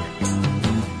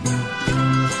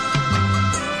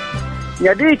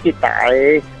 Jadi kita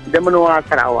di menua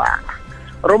Sarawak.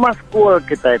 Rumah sekolah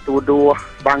kita itu dua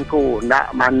bangku nak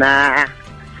mana.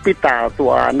 Hospital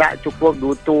tua, nak cukup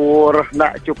dutur,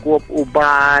 nak cukup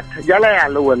ubat, jalan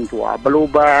alun tua,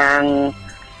 berlubang,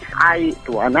 air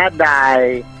tua,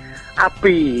 nadai,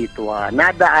 api tua,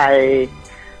 nadai.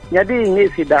 Jadi ini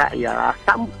tidak ya,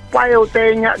 sampai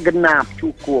utenya genap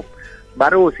cukup,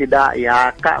 baru tidak ya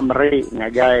kak meri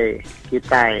ngagai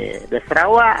kita di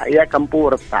Sarawak ya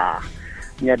kampur ta.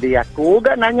 Jadi aku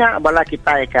gak nanya bala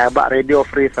kita ke bak Radio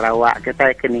Free Sarawak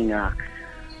kita keninga.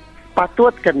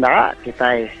 Patut kena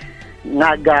kita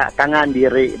ngagak tangan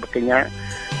diri bekenya.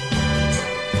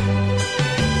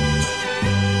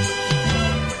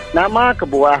 Nama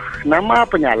kebuah, nama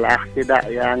penyalah tidak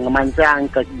yang ngemancang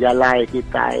ke jalai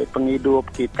kita,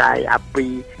 penghidup kita,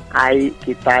 api, air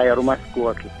kita, rumah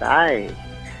sekolah kita.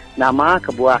 Nama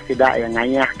kebuah tidak yang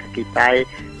ngayah ke kita,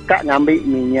 kak ngambil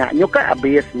minyak, nyuka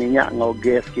habis minyak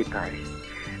ngoges kita.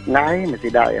 Ngai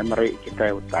mesti dah yang meri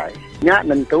kita utai. Nya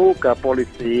nentu ke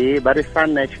polisi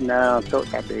Barisan Nasional tu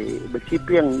tadi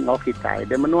bercipi yang ngau kita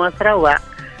di menua Sarawak.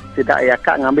 Tidak ya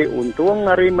kak ngambil untung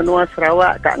dari menua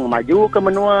Sarawak, kak maju ke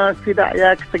menua tidak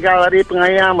ya Tegal dari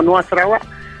pengaya menua Sarawak.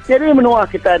 Jadi menua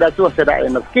kita dah suah tidak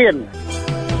yang miskin.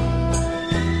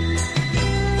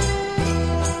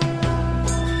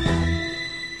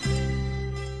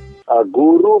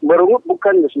 Guru merungut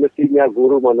bukan semestinya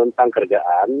guru menentang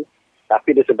kerjaan.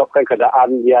 Tapi disebabkan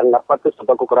keadaan yang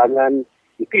sebab kekurangan,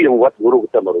 itu yang buat guru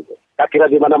kita merungut. Tak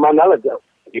kira di mana-mana lah,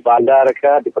 di bandar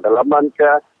ke, di pedalaman ke,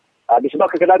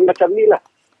 Disebabkan keadaan macam ni lah.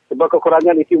 Sebab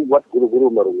kekurangan itu membuat guru-guru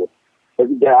merungut.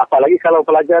 Apalagi kalau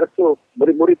pelajar tu,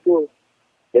 murid-murid tu.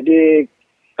 Jadi,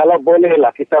 kalau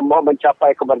bolehlah kita mau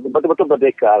mencapai betul-betul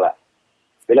merdeka lah.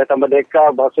 Bila kita merdeka,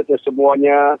 maksudnya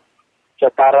semuanya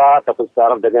setara ataupun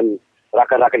setara dengan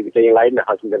rakan-rakan kita yang lain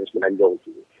khas dari Semenanjung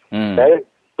tu. Saya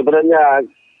sebenarnya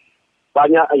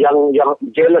banyak yang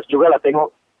jealous juga lah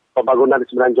tengok pembangunan di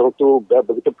Semenanjung tu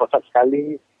begitu pesat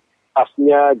sekali.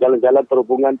 Khasnya jalan-jalan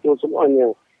perhubungan tu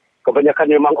semuanya. Kebanyakan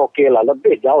memang okey lah.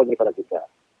 Lebih jauh daripada kita.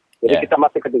 Jadi kita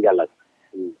masih ketinggalan.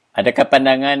 Adakah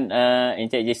pandangan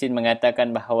Encik Jason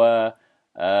mengatakan bahawa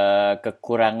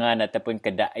kekurangan ataupun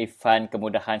kedaifan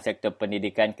kemudahan sektor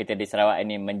pendidikan kita di Sarawak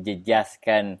ini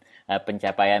menjejaskan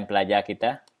pencapaian pelajar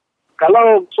kita?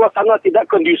 Kalau suasana tidak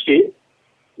kondusif,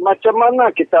 macam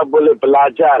mana kita boleh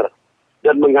belajar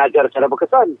dan mengajar secara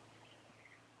berkesan?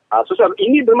 Susah.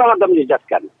 Ini memang ada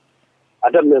menjejaskan.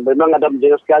 Memang ada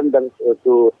menjejaskan dan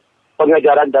itu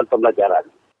pengajaran dan pembelajaran.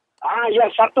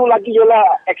 Yang satu lagi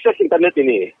ialah akses internet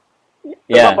ini.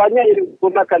 Sebab banyak yang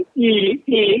menggunakan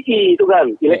itu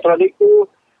kan, elektronik itu,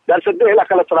 dan sedihlah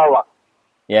kalau Sarawak.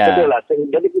 Sedihlah.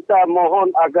 Jadi kita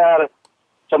mohon agar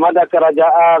sama ada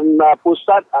kerajaan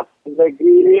pusat atau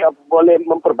negeri boleh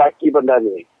memperbaiki benda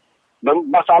ni.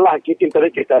 Masalah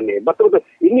internet kita ni. Betul-betul.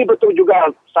 Ini betul juga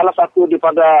salah satu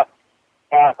daripada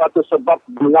satu sebab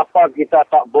mengapa kita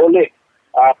tak boleh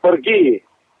pergi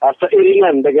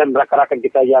seiringan dengan rakan-rakan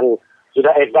kita yang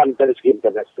sudah advance dari segi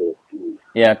internet itu.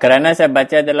 Ya, kerana saya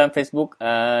baca dalam Facebook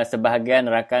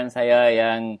sebahagian rakan saya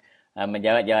yang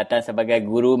menjawat jawatan sebagai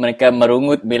guru, mereka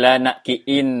merungut bila nak key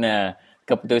in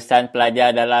keputusan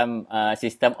pelajar dalam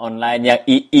sistem online yang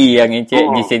EE yang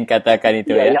Encik Jason katakan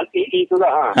itu ya. Yang EE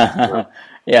itulah.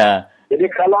 Ya.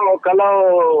 Jadi kalau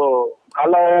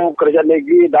kerajaan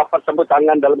negeri dapat sambut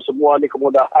tangan dalam semua ni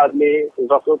kemudahan ni,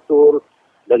 infrastruktur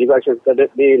dan juga akses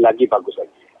internet ni lagi bagus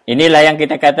lagi. Inilah yang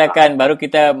kita katakan baru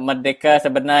kita merdeka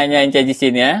sebenarnya Encik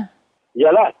Jason ya.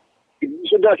 Yalah.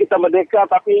 Sudah kita merdeka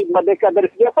tapi merdeka dari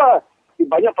segi apa?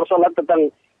 Banyak persoalan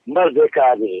tentang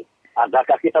merdeka ni.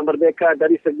 Adakah kita merdeka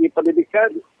dari segi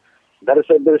pendidikan, dari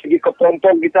segi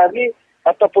kepompong kita ni,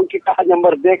 ataupun kita hanya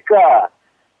merdeka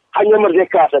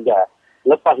saja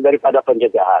lepas daripada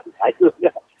penjajahan. Itu ya.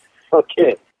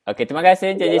 Okey. Okey, terima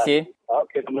kasih Encik Jason.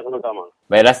 Okey, sama-sama.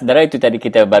 Baiklah saudara, itu tadi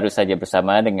kita baru saja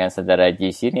bersama dengan saudara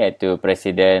Jason iaitu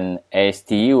Presiden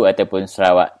STU ataupun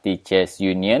Sarawak Teachers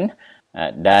Union.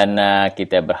 Dan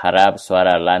kita berharap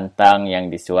suara lantang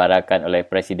yang disuarakan oleh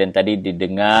Presiden tadi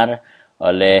didengar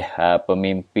oleh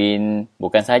pemimpin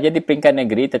bukan sahaja di peringkat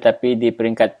negeri tetapi di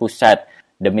peringkat pusat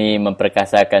demi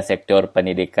memperkasakan sektor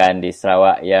pendidikan di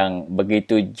Sarawak yang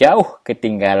begitu jauh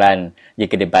ketinggalan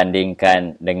jika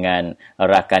dibandingkan dengan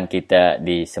rakan kita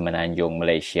di Semenanjung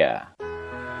Malaysia.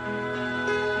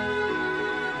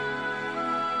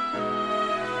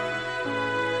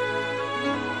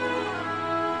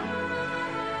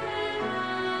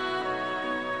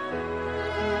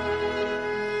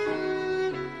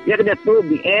 Ya kerja tu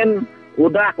BN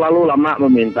udah terlalu lama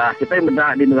meminta. Kita yang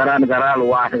benda di negara-negara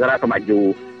luar, negara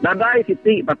kemaju. Nadai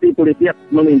Siti Parti Politik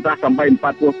meminta sampai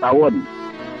 40 tahun.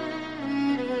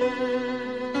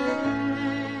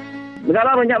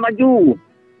 Negara banyak maju.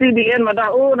 BN madah,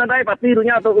 nadai parti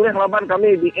dunia untuk oleh laban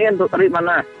kami BN untuk tarik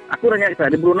mana. Aku nanya saya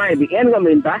di Brunei, BN kan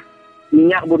minta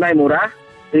minyak Brunei murah,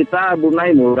 cerita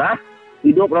Brunei murah,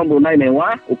 hidup orang Brunei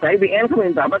mewah. UKI BN kan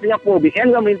minta, apa Singapura BN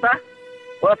kan minta.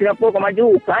 Orang Singapura ke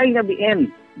maju, UKI-nya BN.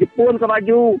 Jepun ke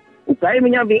maju,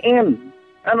 UKI-nya BN.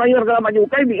 Malaysia negara maju,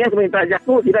 UKI BN ke minta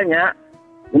jatuh tidaknya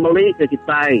kembali ke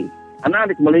kita.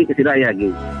 Anak kembali ke tidak lagi.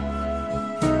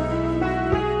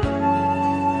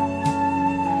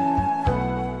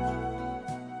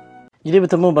 Jadi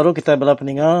bertemu baru kita bela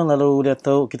peninga, lalu dia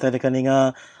tahu kita akan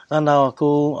dengar randau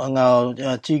aku ngau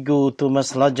Cikgu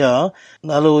Thomas Laja,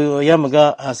 lalu ia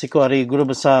mega siku hari guru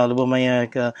besar lebih maya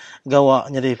ke gawak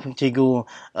jadi cikgu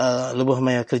lebih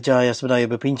maya kerja yang sebenarnya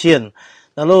berpincian.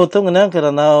 Lalu tu kena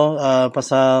kerana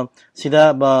pasal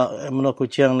sida ba menurut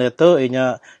kuciang dia tu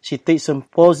ianya City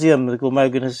Symposium Kumai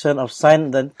Organization of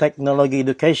Science and Technology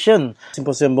Education.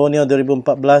 Symposium Borneo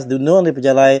 2014 dunia di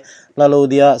perjalai lalu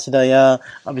dia sedaya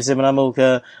bisa menamu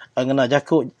ke ngena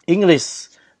jakuk English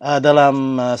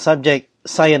dalam subjek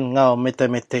sains ngau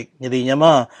matematik. Jadi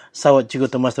nyama sawat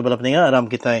Cikgu Thomas terbala peninga aram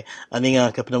kita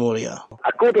ninga ke penemulia.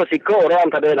 Aku tu siko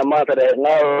orang tadi nama tadi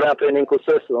ngau orang training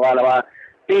khusus nama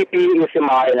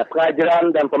PPISMI,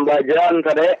 pengajaran dan pembelajaran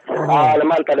tadi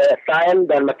elemen tadi sains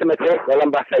dan matematik dalam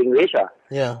bahasa Inggeris.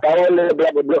 Tahun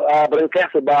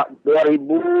berengkeh sebab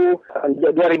 2002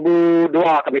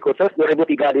 kami khusus,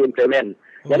 2003 diimplement.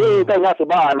 Jadi kita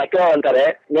sebab mereka tadi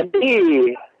jadi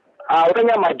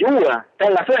orangnya maju lah.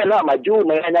 Saya rasa nak maju,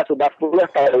 mereka sudah 10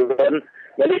 tahun.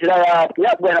 Jadi saya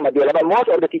bukan nak maju. Lepas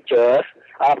most of the teachers,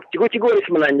 cikgu-cikgu ni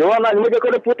sebenarnya, orang ni mereka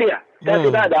kulit putih. Saya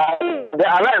tidak ada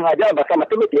anak yang ngajar bahasa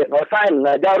matematik, sains,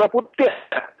 ngajar orang putih.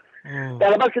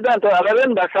 Dan lepas sudah untuk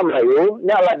alasan bahasa Melayu,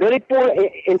 nyala dari pool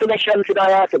international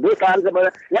sudah sebutan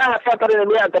sebenarnya. Nyala tadi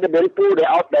ni tadi dari pool dia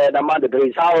out there nama dari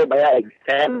Rizal bayar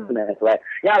exam.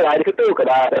 Nyala di situ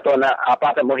kada tu nak apa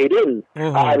tu Muhyiddin.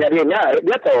 Jadinya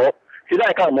dia tu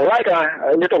sudah akan mulai kan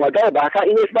dia tu ngajar bahasa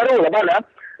Inggeris baru lepas lah.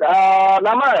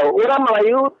 Nama orang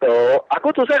Melayu tu,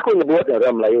 aku tu saya nyebut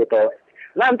orang Melayu tu.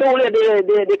 Nanti boleh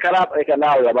di karap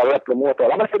kenal ya baru penemu tu.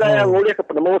 Lama sudah yang boleh ke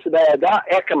penemu sudah ada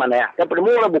ke mana ya? Ke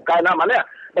penemu bukan nama mana?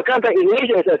 Bukan ke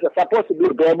English is supposed to be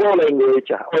global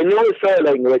language or universal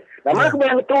language. Nama aku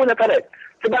yang tu nak ada.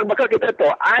 Sebab bakal kita tu,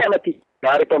 I am a teacher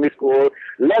dari primary school,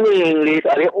 learning English,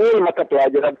 ada all mata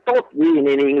pelajaran taught me in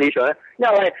English.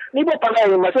 Nyala, ni buat pandai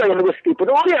masuk universiti.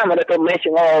 Peduli yang ada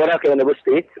mention orang ke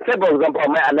universiti. Saya for example,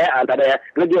 my anak ada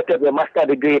graduated with master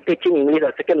degree teaching English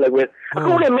as second language.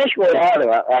 Aku boleh mention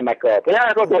orang mereka. Punya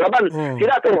aku tu, laban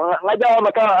tidak tu ngajar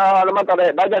mata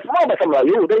belajar semua bahasa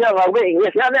Melayu. Dia ngajar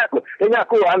English. Dia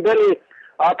aku I'm very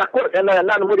takut nak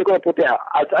nemu di Kuala Putih.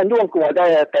 Anjung aku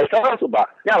ada tesar subah.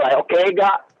 Nyala, okay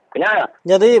gak? Ya.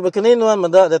 Jadi begini nuan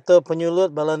mendak dato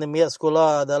penyulut bala nemiat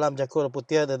sekolah dalam Jakor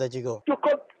Putih ada cikgu.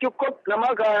 Cukup nama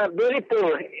ke very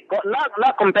poor.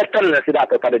 Nak kompeten sudah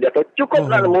tu pada dia tu. Cukup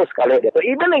nak nemu sekali dia tu.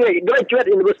 Even graduate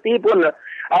university pun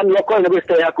local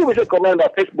university aku bisa komen di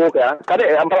Facebook ya. Kali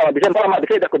bisa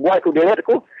aku buat aku delete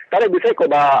aku. Kali bisa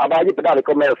aku haji pedal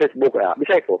komen di Facebook ya.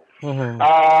 Bisa aku.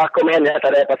 Komen ya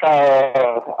tadi pasal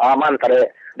aman tadi.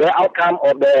 The outcome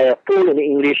of the pool in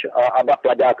English abang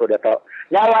pelajar tu dia tu.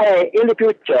 Nyala in the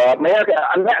future, mereka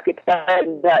anak kita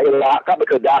dah elak tak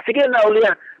bekerja. Sikit nak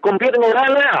boleh compete dengan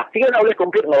orang lah. Sikit nak boleh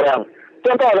compete dengan orang.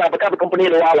 Contoh lah, bekas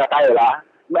company luar lah, tahu lah.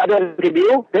 Ada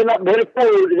interview, dia nak very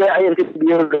full dia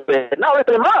interview. Nak boleh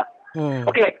terima.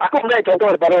 Okay, aku ambil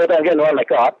contoh baru dengan orang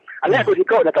mereka. Anak aku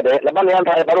ikut nak ada. Lepas ni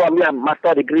antara baru ambil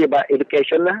master degree by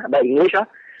education lah, by English lah.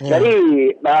 Jadi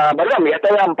baru ambil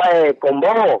sampai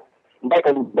combo.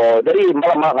 Dari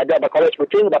malam ngajar di college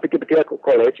Kuching, tapi tiba-tiba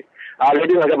college.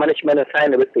 Leading ngajar management and science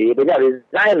university. Dia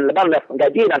resign, lepas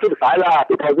gaji nanti salah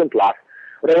 2,000 plus.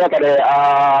 Udah ada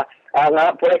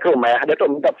proyek rumah. Dia tu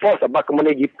minta force sebab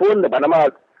company Jepun, lepas nama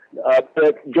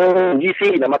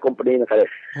GC nama company ni saya.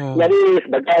 Jadi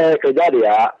sebagai kerja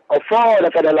dia, offer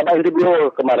dekat dalam interview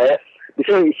kemarin,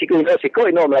 bisa sikit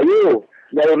Melayu.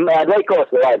 Dari dua kos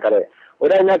lain tadi.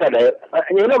 Orangnya tadi,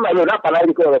 ini Melayu nak pandai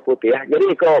di Kuala Putih. Jadi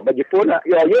kau bagi pun,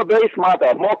 you're very smart,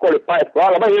 more qualified.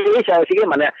 Kalau bagi saya sikit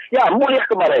mana, ya mulia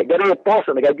kemarin. Jadi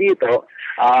post gaji itu,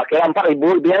 kira 4,000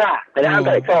 lebih lah.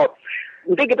 So,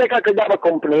 nanti kita akan kerja di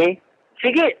company,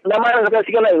 sikit nama kita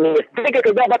sikit lah ini. Kita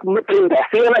kerja di perintah,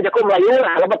 sikit nak jago Melayu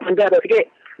lah. Lepas perintah tu sikit,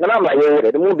 nama Melayu.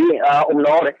 Dia mungkin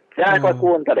umnor. Saya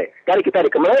kuat tadi. Kali kita di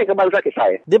kembali ke bangsa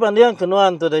kita. Di pandian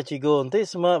kenuan tu dah cikgu, nanti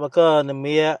semua bakal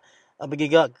nemia.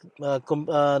 Begiga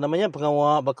namanya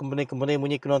pengawal company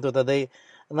bunyi kenuan tu tadi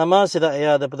nama sudah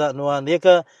ia dapat nuan dia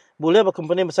ke boleh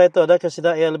company besar itu ada ke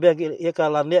sudah ia lebih ia ke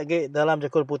landia ke dalam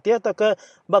Jakor Putih atau ke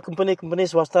company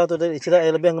swasta tu sudah ia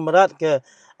lebih ngemerat ke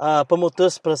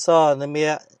pemutus persa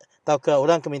namanya atau ke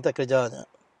orang ke minta kerjanya.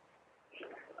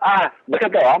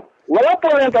 Betul.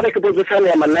 Walaupun yang tadi keputusan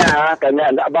yang mana,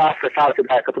 tanya tak bahas kesal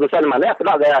sudah keputusan mana,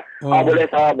 pernah saya boleh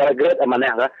saya bergrade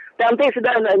mana. Nanti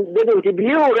sudah dia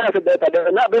interview orang sudah tadi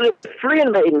nak beri free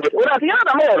in the English. Orang siapa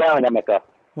nama orang yang mereka.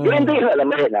 Ganti lah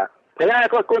mereka.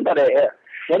 Saya aku tadi.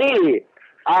 Jadi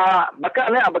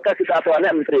bakal kita atau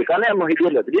anak menteri, kerana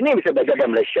Muhyiddin tu, ini bisa belajar di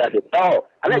Malaysia tu. Tahu,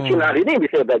 anak Cina ini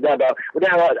bisa belajar.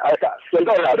 Udah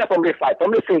contoh lah, udah pembeli 5,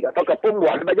 pembeli 6 atau ke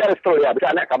pembuat belajar Australia, bisa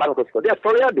anak kabar ke sekolah. Dia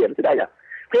Australia dia tidak ya.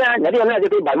 Jadi anak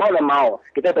jadi mau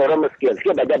kita tu orang miskin,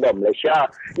 kita belajar di Malaysia.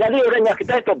 Jadi orangnya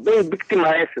kita itu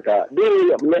victimize kita.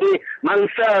 Dia menjadi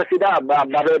mangsa sudah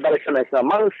barisan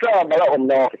mangsa bala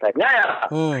umno kita.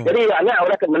 Jadi anak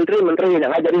orang ke menteri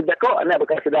yang jadi dako anak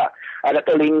bekas sudah ada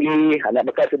telinggi,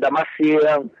 anak bekas sudah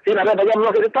masing. Sini ada belajar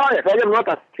menolak kita ya, saya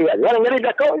menolak sih. Yang jadi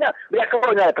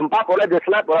dakonya tempat oleh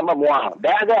dislap orang memuang.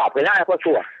 Daga apa yang aku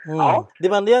suah.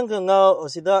 Dibanding ke ngau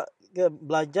sudah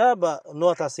belajar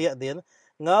nuat tasiat dia.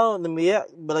 Ngau nemia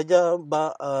belajar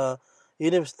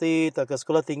universiti atau ke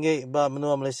sekolah tinggi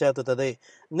menua Malaysia tu tadi.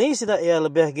 Ni sudah ia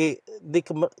lebih lagi di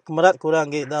kemerat kurang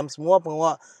lagi dalam semua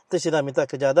pengawal tu sudah minta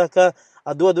kerja. Adakah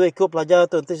dua-dua ikut pelajar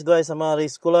tu nanti dua sama di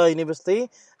sekolah universiti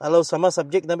kalau sama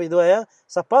subjek nanti dua ya.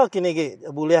 Siapa kini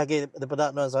boleh lagi daripada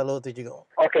non selalu tu juga.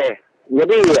 Okey.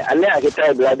 Jadi anak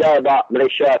kita belajar di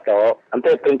Malaysia tu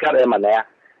nanti peringkat yang mana ya.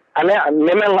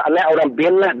 memang anak orang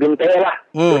bintai lah.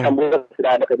 Sambung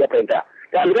sudah ada kerja perintah.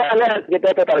 Dan juga anak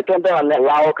kita tahu contoh anak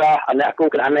lau kah, anak aku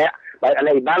kena anak baik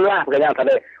anak Iban lah pekerjaan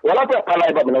tadi. Walaupun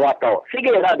palai buat menawar tau, sige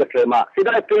lah ada terima.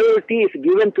 Sida priority is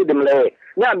given to the Malay.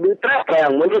 Nya bitra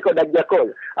yang mungkin kau dah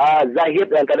jakol Zahid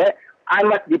yang tadi. I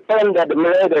must depend the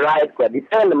Malay the right,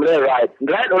 depend the Malay right.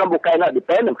 Right orang bukan nak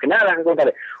depend, kena lah kau tadi.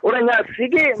 Orangnya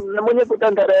sige namanya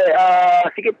kutan tadi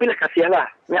sige pilih kasih lah.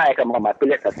 Nya akan mama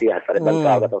pilih kasih tadi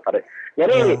bangsa atau tadi.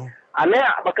 Jadi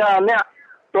anak maka anak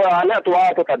tua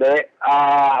tu tadi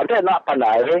ada nak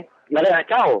pandai, nak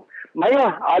kau.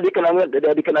 Maya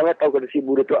dikenangan tahu ke si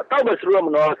buru tu. Tahu berseru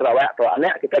menolak Sarawak tu.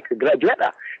 Anak kita graduate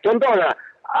lah. Contohnya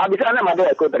bisa anak madu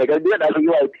aku tadi graduate dari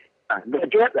UiT.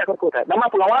 Graduate aku tadi.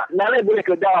 Nama pengawal nalai boleh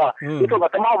kerja. Itu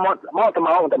kata mau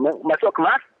masuk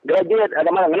kemas. Graduate ada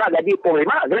mana nak gaji 5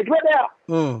 graduate dia.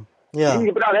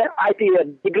 Ini sebenarnya IT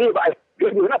degree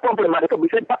graduate 5 itu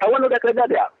bisa 4 tahun sudah kerja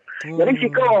dia. Jadi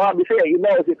siko bisa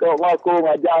email siko aku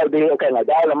ngajar dia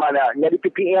ngajar mana jadi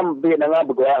PPM be dengan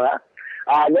bergaya lah.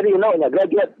 Jadi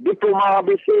graduate diploma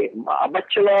bisa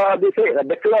bachelor bisa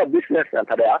bachelor business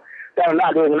tadi ya. Dan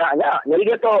nak jadi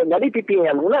gitu jadi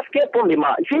PPM nak sikit pun 5.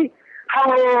 Isi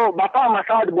kalau bapa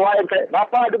masalah dibuat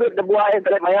bapa duit dibuat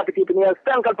tadi maya PPM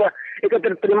sekarang kalau ikut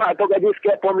terima atau gaji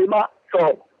sikit pun 5.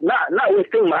 So nak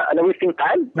wasting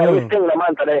time, wasting lama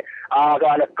tadi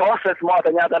ada cost semua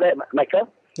ternyata tadi mereka.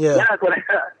 Ya.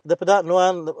 Daripada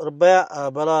nuan rebak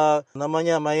bala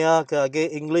namanya maya ke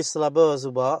age English selaba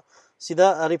subak.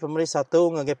 Sida hari pemeri 1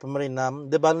 ngage pemeri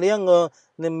 6. Dibanding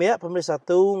nemiak pemeri 1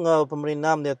 ngau pemeri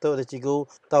 6 dia tu cigu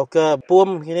tau ke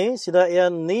pum ini sida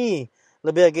yang ni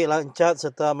lebih age lancat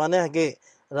serta mana age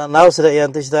ranau sida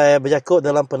yang sida berjakut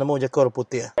dalam penemu jakor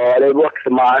putih. Ada buat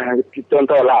semua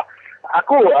contohlah.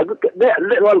 Aku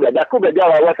belajar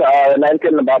awal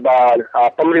 19 baba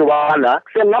pemeri 1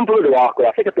 saya 62 aku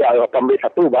rasa ketika pemeri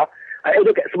 1 bah.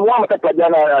 Semua mata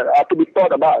pelajaran to be taught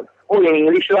about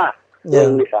English lah.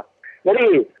 English lah.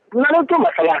 Jadi, nano tu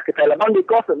masalah kita lah.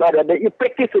 Because you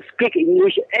practice to speak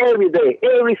English every day,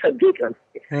 every subject.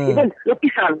 Even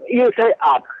lukisan, you say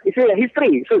art, you say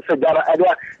history, so sejarah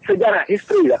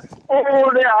history lah.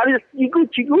 Dia ada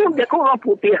cigu, dia kau orang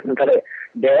putih tadi.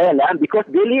 Then, because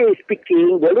daily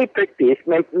speaking, daily practice,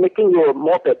 making you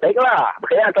more perfect lah.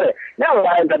 Makanya tadi, yang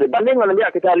lain tadi, banding dengan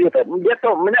dia kita lihat, dia tu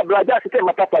banyak belajar setiap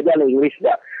mata pelajaran English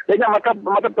dah. Dia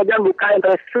mata pelajaran bukan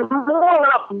tadi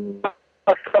semua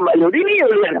Pasal Melayu ini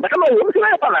pasal Melayu mesti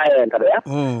apa lain tadi ya.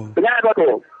 Penyakit aku.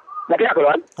 Nanti aku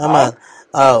kan. Aman.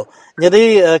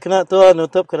 Jadi kena tu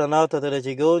nutup kerana tu ada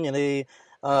cigu. Jadi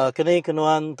kini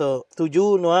kenuan tu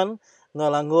 7 nuan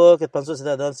ngalanggo ke pansut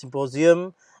sedang dalam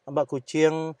simposium ambak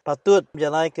kucing patut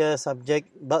berjalan ke subjek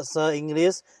bahasa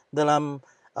Inggeris dalam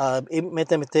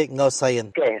matematik ngau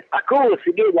sains. Okay. Aku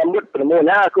sikit nyambut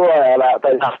penemunya aku lah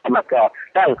tentang maka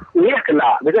dan ia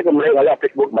kena bisa kemudian ada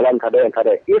Facebook malam tadi.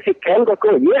 Yes it can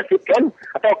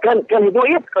atau can you do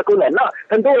it aku nak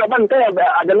tentu laban tu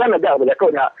ada mana ada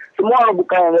berlakunya semua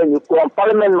bukan nyukuan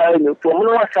parlimen mai nyukuan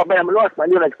menuas sampai menuas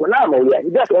maju nak nak mau dia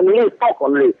just only talk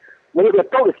only when you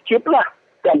talk is cheap lah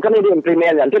dan kena di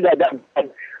implement nanti ada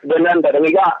dengan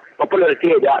juga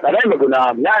popularity dia ada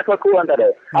berguna nak aku antara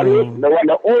hari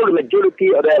the old majority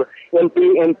of the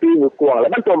MP nyukuan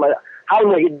laban tu hal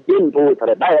muhidin pun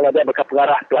ada ada bekas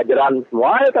pengarah pelajaran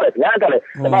semua ada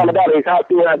memang ada risau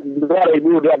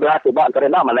 2012 sebab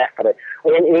kerana mana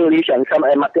in English and some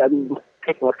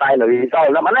technical science risau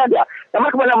mana dia nama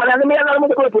kemana-mana ni dalam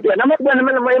sekolah putih nama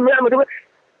kemana-mana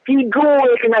tiga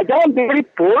kena jalan dari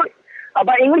pun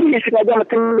Aba English sengaja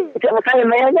macam saya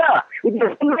nanya. Itu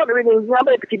semua dari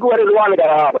sampai cikgu ada luar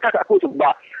negara. Bekas aku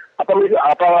cuba apa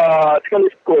sekali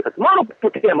sekolah. Semua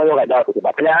putih yang mau ada aku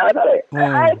cuba. Penyakit ada.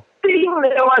 I think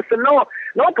there was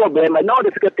no problem, no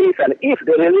difficulties, and if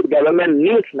the really government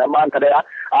needs nama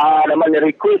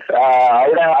request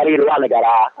orang dari luar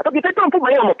negara. Atau kita tu pun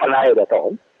banyak mau pandai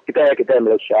betul. Kita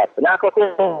Malaysia. Penyakit aku.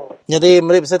 Jadi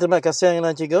mari saya terima kasih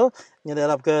yang cikgu. Yang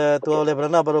diharap ketua oleh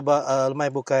Berana baru lemai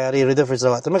buka hari Radio Free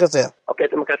Sarawak. Terima kasih. Okey,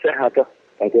 terima kasih.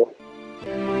 Thank you.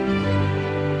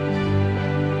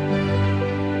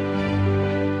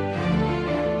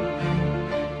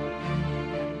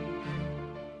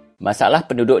 Masalah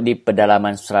penduduk di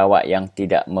pedalaman Sarawak yang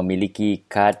tidak memiliki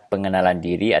kad pengenalan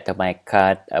diri atau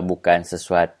MyKad bukan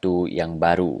sesuatu yang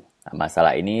baru.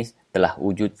 Masalah ini telah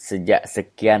wujud sejak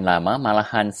sekian lama,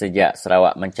 malahan sejak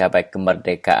Sarawak mencapai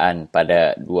kemerdekaan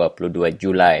pada 22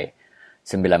 Julai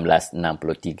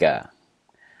 1963.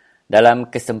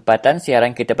 Dalam kesempatan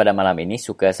siaran kita pada malam ini,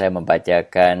 suka saya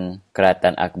membacakan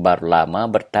Keratan Akhbar Lama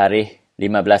bertarikh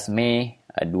 15 Mei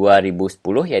 2010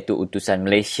 iaitu utusan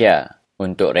Malaysia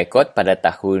Untuk rekod pada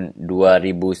tahun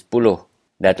 2010,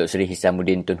 Datuk Seri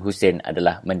Hishamuddin Tun Hussein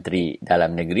adalah Menteri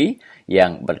Dalam Negeri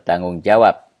yang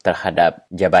bertanggungjawab terhadap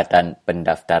Jabatan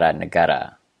Pendaftaran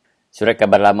Negara. Surat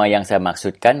khabar lama yang saya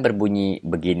maksudkan berbunyi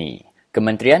begini.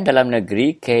 Kementerian Dalam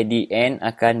Negeri KDN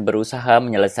akan berusaha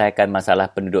menyelesaikan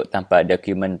masalah penduduk tanpa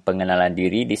dokumen pengenalan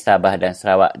diri di Sabah dan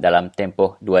Sarawak dalam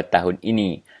tempoh 2 tahun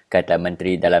ini, kata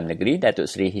Menteri Dalam Negeri Datuk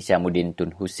Seri Hishamuddin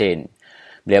Tun Hussein.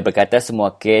 Beliau berkata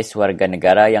semua kes warga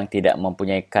negara yang tidak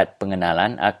mempunyai kad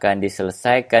pengenalan akan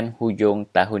diselesaikan hujung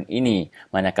tahun ini,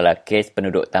 manakala kes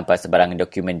penduduk tanpa sebarang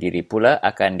dokumen diri pula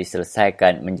akan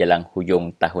diselesaikan menjelang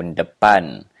hujung tahun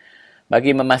depan.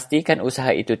 Bagi memastikan usaha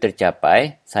itu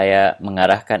tercapai, saya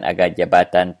mengarahkan agar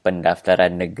Jabatan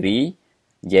Pendaftaran Negeri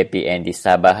JPN di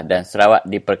Sabah dan Sarawak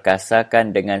diperkasakan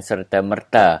dengan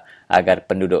serta-merta agar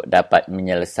penduduk dapat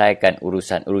menyelesaikan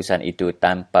urusan-urusan itu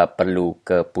tanpa perlu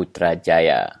ke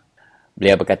Putrajaya.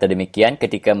 Beliau berkata demikian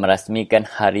ketika merasmikan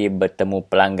Hari Bertemu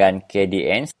Pelanggan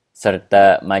KDN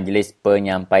serta Majlis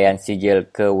Penyampaian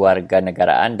Sijil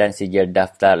Kewarganegaraan dan Sijil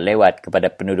Daftar Lewat kepada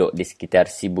penduduk di sekitar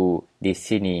Sibu di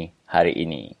sini hari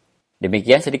ini.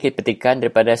 Demikian sedikit petikan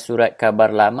daripada surat khabar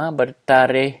lama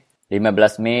bertarikh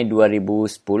 15 Mei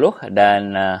 2010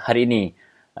 dan hari ini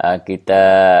kita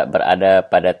berada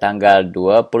pada tanggal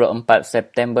 24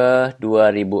 September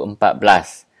 2014.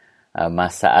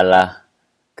 Masalah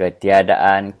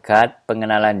ketiadaan kad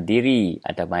pengenalan diri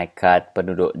atau MyKad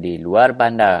penduduk di luar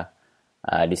bandar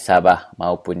di Sabah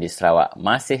maupun di Sarawak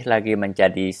masih lagi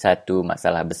menjadi satu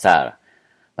masalah besar.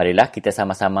 Marilah kita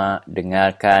sama-sama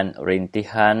dengarkan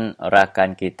rintihan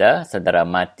rakan kita, Saudara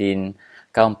Martin,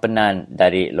 kaum Penan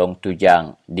dari Long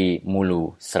Tujang di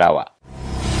Mulu, Sarawak.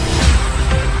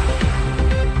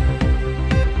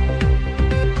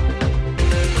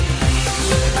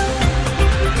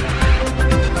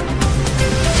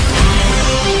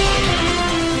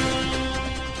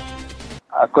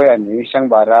 Aku yang ni sang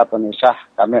bara penusah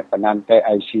kami penantai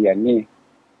IC yang ni.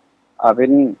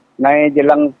 Abin naik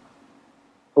jelang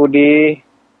udi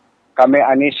kami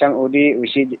ani sang udi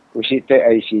usi te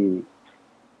IC.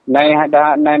 Nai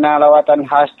na lawatan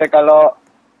khas te kalau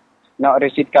nak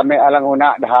resit kami alang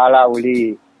unak dah ala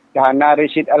uli. Dah na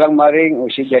resit alang maring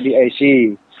usi jadi IC.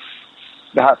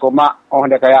 Dah kumak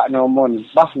dah kaya nomun.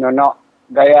 Bah nono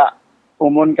gaya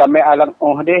umun kami alang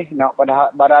deh nak pada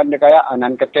baran de kaya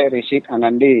anan kete resit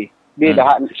anan di. Di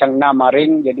dah sang na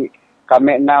maring jadi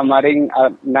kami na maring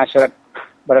na surat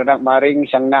beranak maring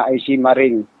sang na IC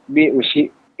maring. Bi usi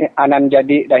anan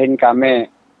jadi dahin kami.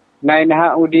 Nai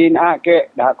nah udi nak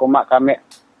ke dah kumak kami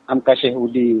am kasih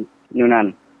udi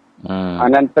nunan.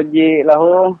 Anan pergi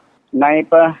lahu nai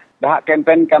pa dah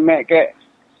kempen kami ke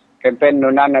kempen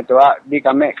nunan tua di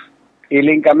kami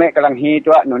iling kami kalang hi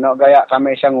tua nuno gaya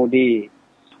kami sang udi.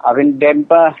 Avin dem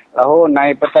pa lahu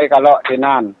nai petai kalau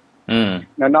tinan.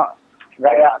 Nuno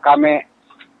gaya kami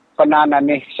penanan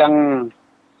ni sang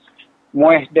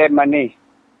mueh dem mani.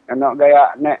 Nuno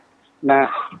gaya na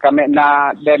kami na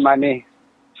dem mani.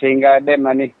 Sehingga dem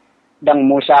ni dang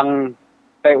musang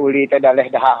tay uli tay daleh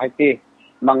dah hati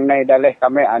mangnai daleh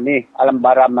kami ani alam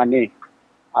baram ani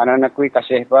ana nakui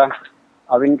kasih pa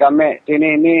awin kami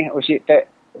tini ni usi te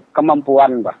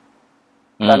kemampuan ba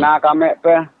karena kami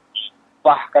pa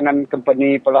pah kanan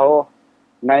company pelahu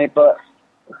nai pa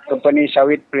company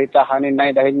sawit pelita hani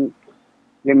nai dahin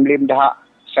lim dah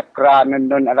sakra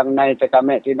nun alang nai te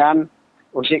kami tinan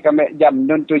usi kami jam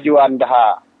nun tujuan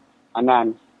dah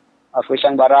anan. Aku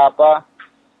sang barapa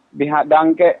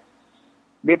bihadang ke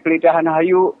bi pelitahan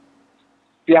hayu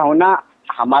piahuna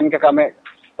haman ke kami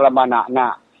pelamana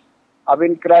na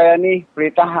abin kraya ni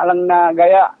pelitah alang na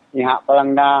gaya iha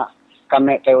palang na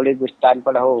kami teuli gustan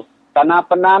palahu tanah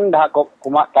penan dah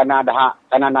kumak tanah dah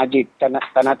tanah najib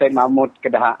tanah te mamut ke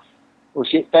dah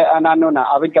usi te ananu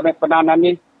na abin kami penanan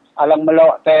ni alang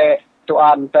melok te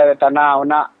tuan te tanah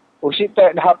una usi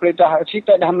te dah pelitah usi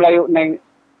te dah melayu neng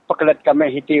pekelet kami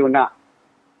hiti una.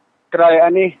 Keraya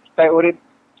ni, tay urip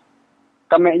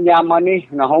kami nyaman ni,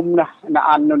 nahum na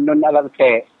anun alang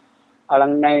te.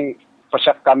 Alang nai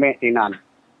pasak kami tinan.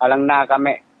 Alang na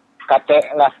kami kate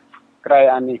lah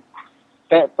keraya ni.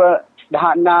 Te pa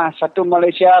dah na satu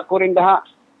Malaysia kurin dah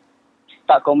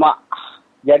tak kumak.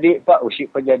 Jadi pa usi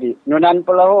pa jadi. Nunan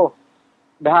pula ho.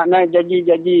 Dah na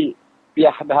jadi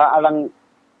piah dah alang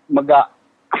megak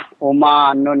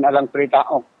uma nun alang perintah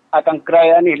atang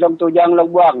keraya ni long tujang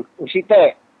long buang usi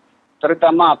te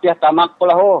terutama piah tamak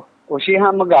pula ho usi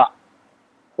ha mega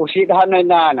usi dah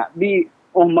na bi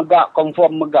mega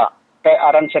konform mega kay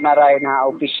aran senarai na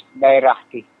office daerah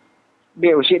ti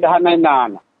bi usi dah na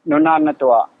nunan na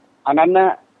tua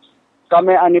anana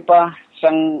kami ani pa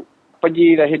sang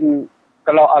pergi dahin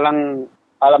kalau alang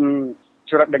alam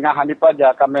surat dengar ni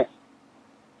pada kami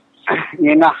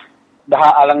nginah dah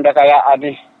alang dah kaya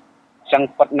ani sang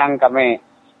petnang kami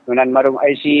nunan marung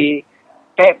IC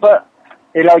tek pe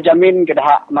ilau jamin ke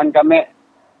dah man kami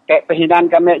tek pehinan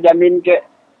kami jamin ke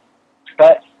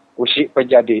tek usik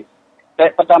pejadi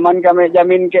tek pertaman kami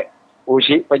jamin ke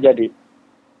usik pejadi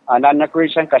anan aku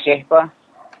isang kasih pa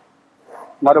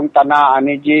marung tanah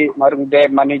aniji marung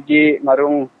dam aniji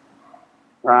marung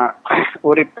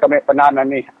urip kami penan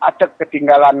ani atek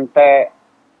ketinggalan te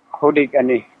hudik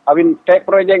ani awin te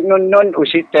projek nun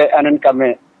usit te anan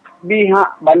kami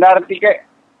biha bandar tike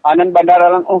anan bandar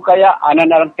alang kaya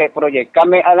anan alang te projek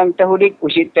kami alang te hudik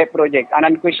usit te projek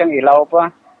anan ku isang ilaw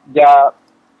pa ja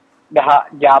dah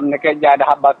jam neke ja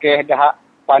dah bakeh dah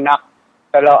panak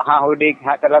kalau ha hudik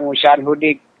ha talang usan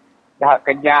hudik dah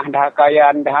kenyah dah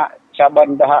kayan dah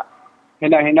saban dah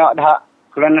hina-hina dah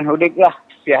kulanan hudik lah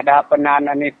piah dah penan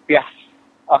ani piah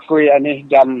aku ani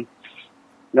jam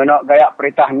nonok gaya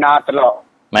perintah na telok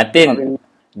Martin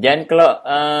jan kalau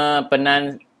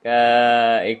penan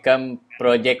ikam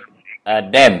projek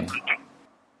dam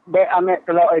be ame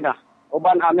telok ina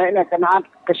uban ame ni kena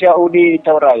kesia udi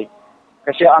taurai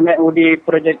kesia ame udi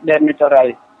projek dam ni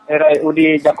taurai erai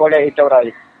udi jakole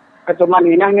taurai ketuman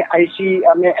ina ni IC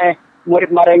ame murid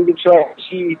mareng dikso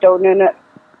si itu nene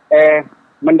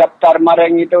mendaftar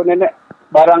mareng itu nene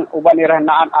barang uban irah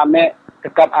naan ame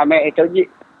kekat ame itu ji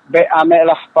be ame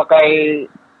lah pakai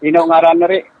ino ngaran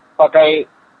ri pakai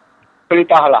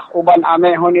pelitah lah uban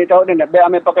ame honi tau nene be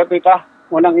ame pakai pelitah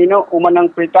unang ino umanang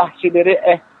pelitah sendiri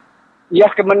iya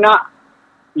kemena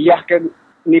iya ke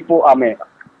nipu ame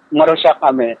merusak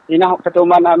ame ina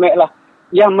ketuman ame lah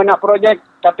iya mena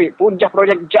projek tapi punjah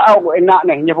projek jauh enak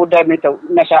nih nyebu dam itu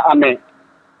nasa ame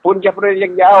punjah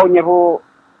projek jauh nyebu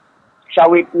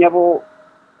sawit nyebu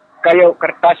kayu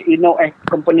kertas ino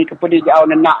company jauh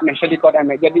nenak nih sedikit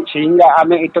ame jadi sehingga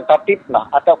ame itu tatip lah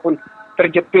ataupun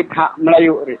terjepit hak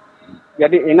Melayu ri.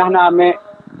 Jadi inah na ame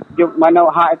juk mana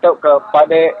hak itu ke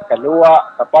pade ke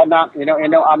luar ke panak ino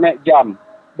ame jam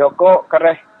doko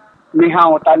kereh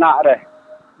mihau tanah re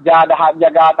ja dah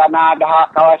jaga tanah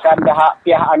dah kawasan dah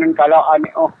piah anun kalau ani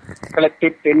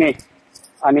kolektif ini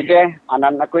ani deh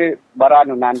anan aku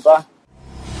baranunan pa.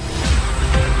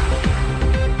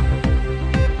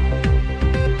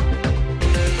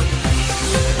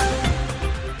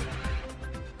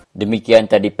 Demikian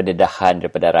tadi pendedahan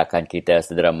daripada rakan kita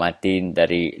Saudara Martin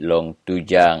dari Long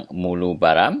Tujang, Mulu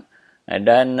Baram.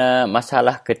 Dan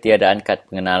masalah ketiadaan kad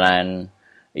pengenalan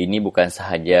ini bukan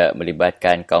sahaja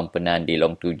melibatkan kaum penan di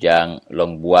Long Tujang,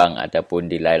 Long Buang ataupun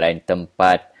di lain-lain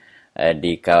tempat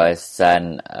di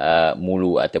kawasan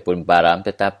Mulu ataupun Baram,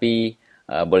 tetapi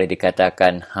boleh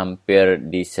dikatakan hampir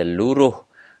di seluruh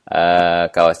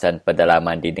kawasan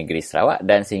pedalaman di negeri Sarawak,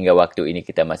 dan sehingga waktu ini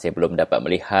kita masih belum dapat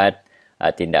melihat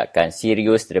tindakan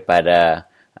serius daripada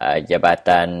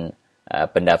Jabatan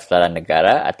Pendaftaran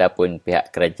Negara ataupun pihak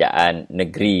kerajaan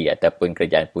negeri ataupun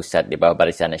kerajaan pusat di bawah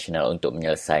Barisan Nasional untuk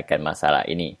menyelesaikan masalah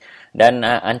ini. Dan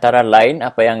antara lain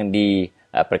apa yang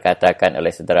diperkatakan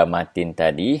oleh Saudara Martin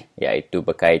tadi, iaitu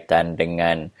berkaitan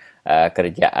dengan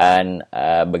kerajaan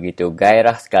begitu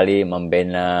gairah sekali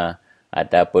membina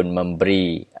ataupun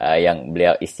memberi yang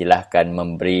beliau istilahkan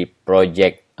memberi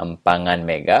projek empangan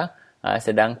mega,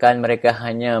 sedangkan mereka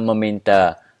hanya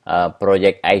meminta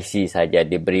projek IC saja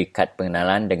diberi kad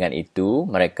pengenalan. Dengan itu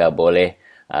mereka boleh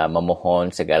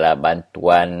memohon segala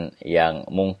bantuan yang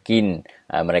mungkin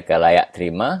mereka layak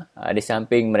terima, di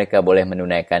samping mereka boleh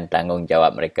menunaikan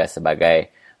tanggungjawab mereka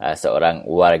sebagai seorang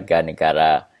warga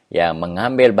negara yang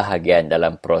mengambil bahagian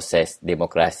dalam proses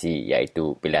demokrasi,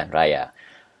 iaitu pilihan raya.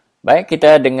 Baik,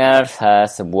 kita dengar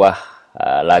sebuah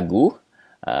lagu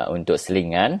untuk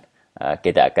selingan.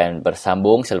 Kita akan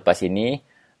bersambung selepas ini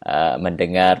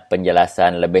mendengar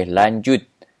penjelasan lebih lanjut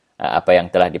apa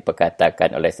yang telah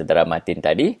diperkatakan oleh Saudara Martin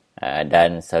tadi,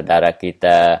 dan saudara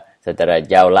kita, Saudara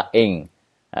Jau Laing,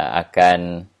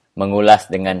 akan mengulas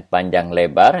dengan panjang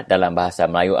lebar dalam bahasa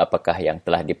Melayu apakah yang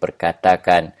telah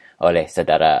diperkatakan oleh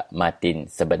Saudara Martin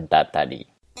sebentar tadi.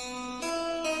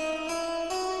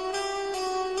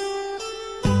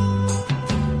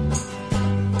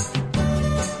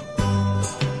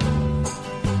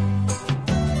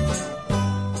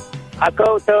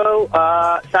 Aku tahu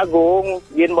sagung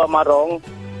yin bamarong.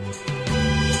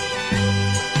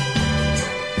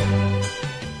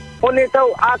 Puni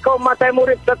tahu aku matai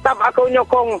murid tetap aku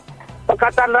nyokong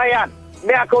Pakatan Rakyat.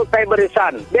 Dia aku tai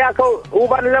barisan. Dia aku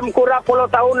uban lem kura 10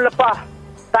 tahun lepas.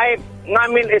 Tai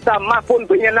ngamin isa mahpun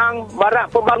penyenang barak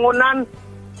pembangunan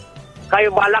kayu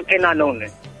balak enanone.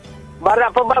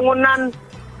 Barak pembangunan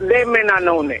dem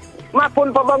enanone.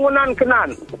 Mapun pembangunan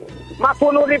kenan.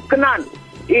 Mapun urip kenan.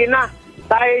 Inah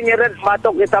saya nyeret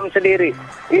batuk hitam sendiri.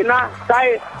 Inah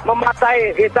saya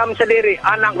mematai hitam sendiri.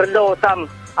 Anak redo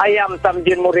tam ayam tam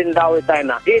jin murin daw itay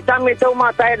na. Hitam itu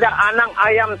matai da anak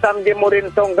ayam tam jin murin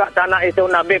tonggak tanah itu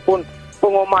na bepun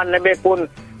pengumuman na bepun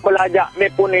belajak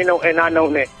bepun ino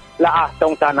enano ni. Laah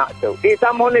tong tanah tu.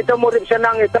 Hitam hun itu murid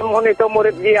senang, hitam hun itu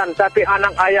murid jian. Tapi anak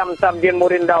ayam tam jin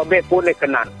murin daw bepun ni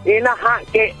kenan. Ina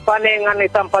hak ke panengan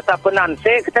hitam patah penan.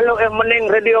 Saya ketelu mening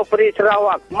Radio Free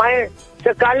Sarawak. Mai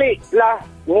sekali lah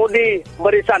ngudi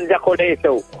berisan jakole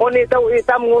itu. Hun itu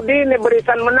hitam ngudi ni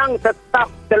berisan menang tetap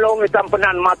telung hitam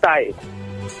penan matai.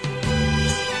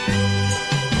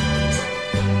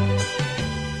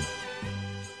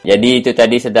 Jadi itu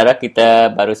tadi saudara, kita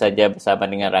baru saja bersama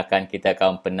dengan rakan kita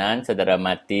kaum Penan, saudara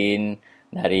Martin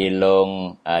dari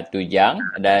Long Tujang,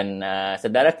 dan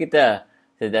saudara kita,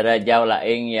 saudara Jau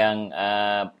Laing yang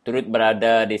turut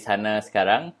berada di sana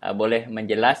sekarang, boleh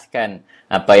menjelaskan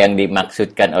apa yang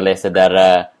dimaksudkan oleh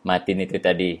saudara Martin itu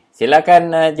tadi.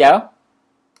 Silakan Jau.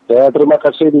 Ya, terima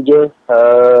kasih DJ.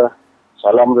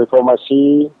 Salam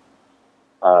reformasi,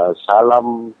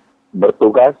 salam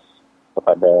bertugas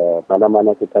kepada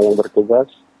mana-mana kita yang bertugas,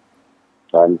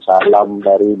 dan salam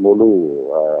dari Mulu.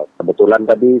 Kebetulan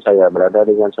tadi saya berada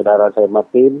dengan saudara saya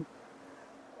Martin,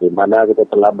 di mana kita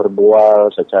telah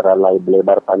berbual secara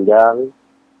lebar panjang,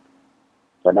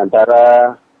 dan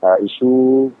antara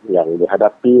isu yang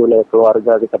dihadapi oleh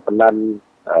keluarga kita Penan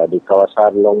di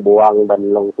kawasan Long Buang dan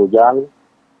Long Tujang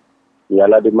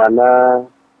ialah di mana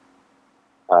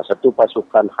satu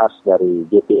pasukan khas dari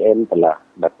JPN telah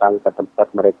datang ke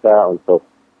tempat mereka untuk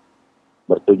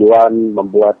bertujuan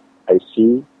membuat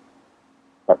IC.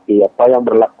 Tapi apa yang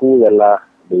berlaku ialah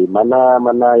di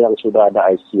mana-mana yang sudah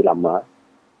ada IC lama,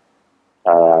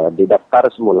 didaftar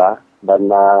semula,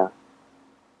 dan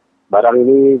barang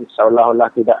ini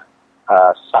seolah-olah tidak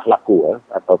sah laku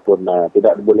ataupun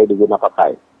tidak boleh digunakan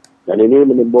pakai. Dan ini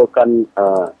menimbulkan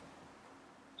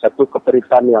satu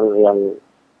keperitan yang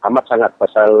amat sangat.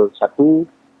 Pasal satu,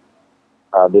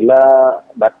 bila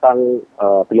datang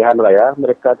pilihan raya,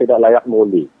 mereka tidak layak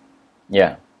mengundi.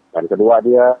 Ya. Dan kedua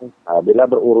dia, bila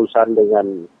berurusan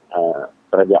dengan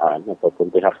kerajaan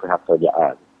ataupun pihak-pihak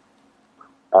kerajaan,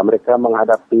 mereka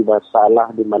menghadapi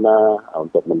masalah di mana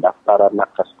untuk mendaftar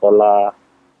anak ke sekolah,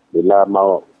 bila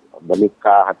mau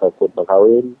menikah ataupun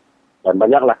berkahwin, dan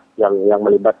banyaklah yang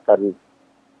melibatkan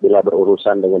bila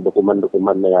berurusan dengan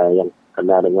dokumen-dokumen yang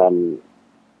kena dengan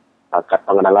kad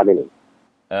pengenalan ini.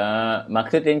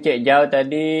 Maksud Encik Jau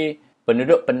tadi,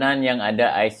 penduduk Penan yang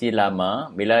ada IC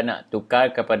lama, bila nak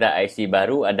tukar kepada IC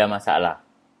baru ada masalah?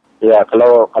 Ya,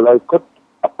 kalau ikut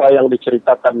apa yang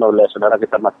diceritakan oleh saudara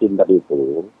kita Martin tadi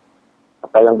itu,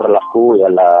 apa yang berlaku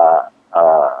ialah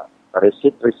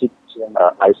resit-resit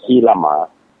IC lama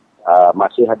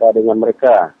masih ada dengan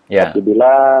mereka. Ya. Tapi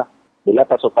bila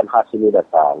pasukan khas ini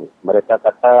datang, mereka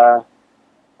kata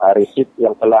resit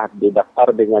yang telah didaftar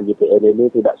dengan JPN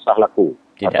ini tidak sah laku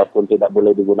ataupun tidak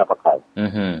boleh digunakan pakai.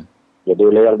 Jadi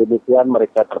oleh yang demikian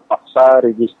mereka terpaksa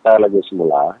register lagi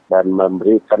semula dan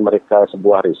memberikan mereka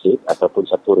sebuah resit ataupun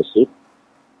satu resit,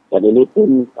 dan ini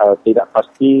pun tidak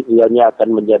pasti ianya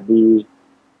akan menjadi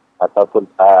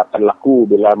ataupun akan laku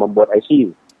bila membuat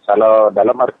IC. Kalau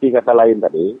dalam arti kata lain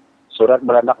tadi, surat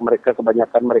beranak mereka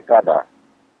kebanyakan mereka ada.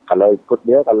 Kalau ikut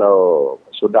dia, kalau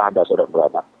sudah ada surat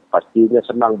beranak, pastinya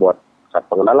senang buat kad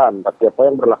pengenalan. Tapi apa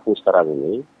yang berlaku sekarang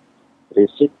ini,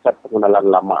 resit kad pengenalan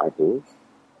lama itu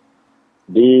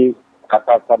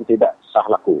dikatakan tidak sah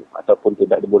laku ataupun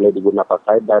tidak boleh digunakan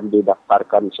pakai dan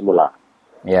didaftarkan semula.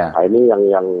 Ya. Ini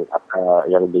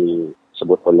yang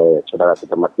disebut oleh saudara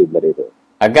kita Martin dari itu.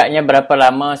 Agaknya berapa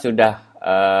lama sudah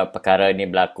perkara ini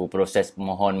berlaku, proses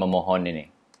memohon ini?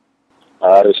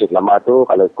 Resit lama itu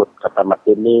kalau ikut kata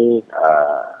Martin ini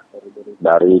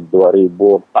dari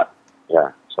 2004, ya.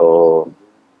 So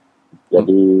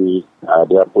jadi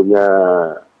dia punya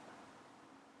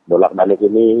bolak-balik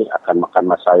ini akan makan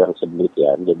masa yang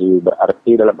sedemikian. Jadi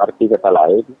berarti dalam arti kata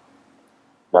lain,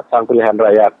 datang pilihan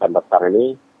raya akan datang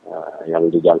ini yang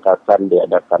dijangkakan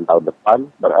diadakan tahun depan,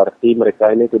 berarti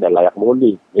mereka ini tidak layak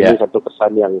mengundi. Ini satu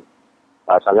kesan yang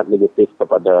sangat negatif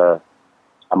kepada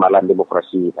amalan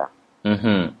demokrasi kita.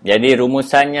 Jadi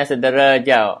rumusannya saudara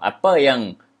Jau, apa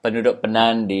yang penduduk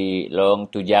Penan di Long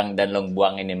Tujang dan Long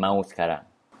Buang ini mau sekarang?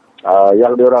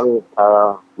 Yang diorang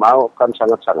mau kan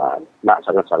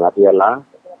sangat-sangat ialah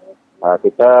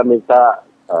kita minta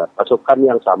pasukan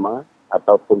yang sama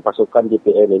ataupun pasukan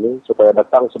JPN ini supaya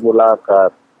datang semula ke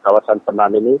kawasan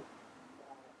Penan ini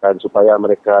dan supaya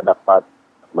mereka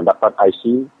mendapat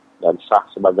IC dan sah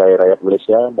sebagai rakyat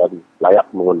Malaysia dan layak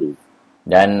mengundi.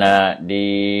 Dan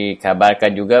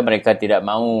dikabarkan juga mereka tidak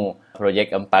mahu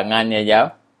projek empangan ya, Jau?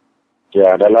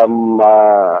 Ya, dalam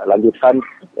lanjutan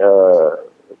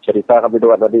cerita kami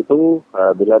buat tadi itu,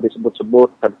 bila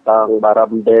disebut-sebut tentang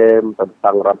Baram Dam,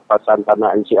 tentang rampasan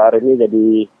tanah NCR ini, jadi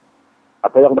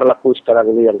apa yang berlaku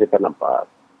sekarang ini yang kita nampak.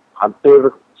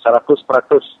 Hampir 100%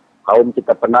 kaum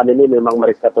kita Penan ini memang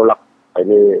mereka tolak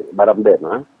ini Baram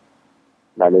Dam.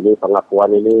 Dan ini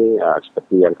pengakuan ini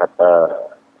seperti yang kata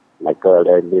Michael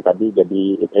dan ini tadi, jadi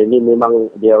ini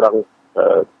memang dia orang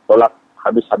tolak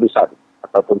habis-habisan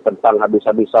ataupun tentang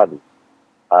habis-habisan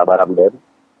Baram Dam.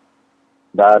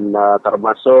 Dan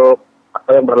termasuk apa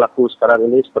yang berlaku sekarang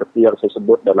ini seperti yang saya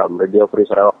sebut dalam Radio Free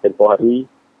Sarawak tempoh hari,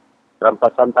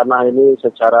 rampasan tanah ini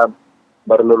secara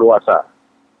berleluasa,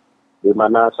 di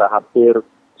mana hampir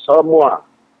semua,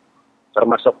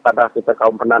 termasuk tanah kita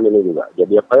kaum Penan ini juga.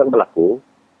 Jadi apa yang berlaku,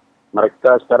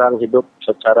 mereka sekarang hidup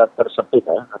secara tersepit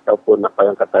ataupun apa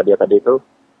yang kata dia tadi itu,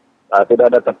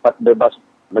 tidak ada tempat bebas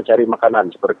mencari makanan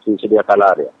seperti sedia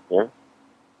kala ya.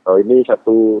 So ini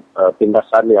satu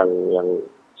tindasan yang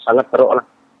sangat teruk lah.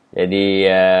 Jadi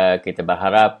kita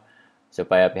berharap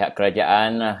supaya pihak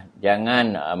kerajaan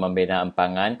jangan membina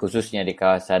empangan khususnya di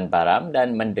kawasan Baram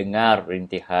dan mendengar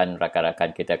rintihan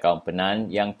rakan-rakan kita kaum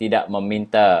Penan yang tidak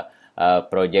meminta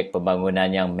projek pembangunan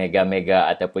yang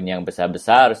mega-mega ataupun yang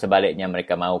besar-besar. Sebaliknya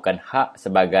mereka mahukan hak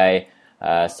sebagai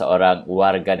seorang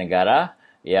warga negara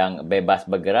yang bebas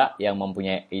bergerak, yang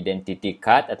mempunyai identiti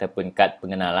kad ataupun kad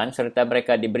pengenalan serta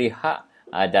mereka diberi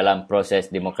hak dalam proses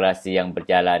demokrasi yang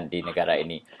berjalan di negara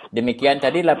ini. Demikian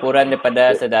tadi laporan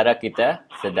daripada saudara kita,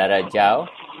 saudara Jau,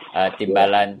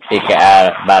 Timbalan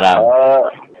PKR Baram.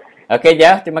 Okey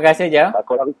Jau, terima kasih Jau.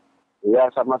 Ya,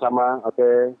 sama-sama.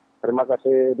 Okey, terima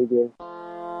kasih DJ.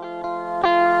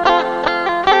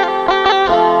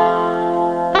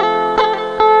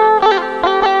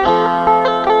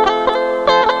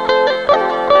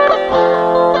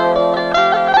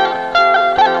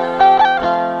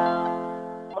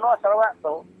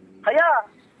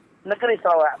 Negeri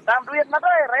Sarawak. Dan duit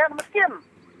nadai, rakyat miskin.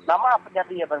 Nama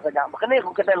penyadi apa saja. Berkenai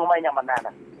aku kita rumahnya mana.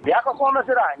 Dia aku kau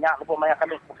sudah nyak lupa maya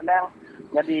kami berkenang.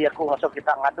 Jadi aku masuk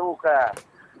kita ngadu ke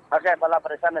pakai bala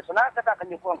Barisan Nasional, kita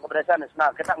kenyukuan ke Barisan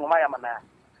Nasional, kita ngumaya mana.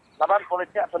 Laban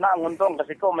politik sudah nguntung ke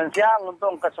siku mensia,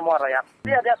 nguntung ke semua rakyat.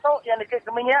 Dia tahu yang nikit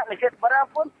ke minyak, nikit barang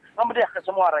pun memberi ke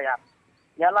semua rakyat.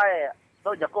 Nyalai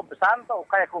tu Jakob pesan tu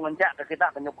kayak aku ngencak ke kita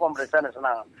kenyukuan Barisan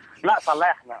Nasional. Nak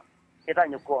salahnya kita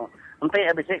nyukung. Nanti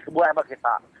habis kebuah apa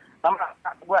kita. Sama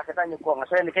kebuah kita nyukung.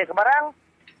 Ngasuh nikah ke barang,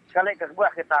 sekali ke kebuah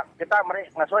kita. Kita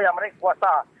ngasuh yang mereka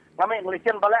kuasa. Ngambil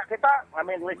ngelicin balik kita,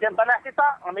 ngambil ngelicin tanah kita,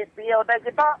 ngambil piye hotel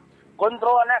kita,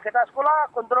 kontrol anak kita sekolah,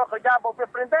 kontrol kerja bawah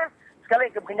perintah, sekali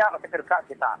ke berkenyak ke dekat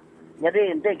kita. Jadi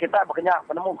nanti kita berkenyak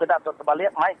penemu kita untuk terbalik,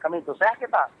 mai kami tu saya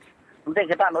kita. Nanti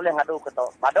kita nulis ngadu ke tu.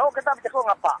 Ngadu kita bercakap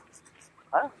ngapa?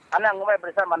 Anak ngumai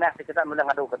berisan mana kita nulis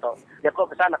ngadu ke tu. Dia kau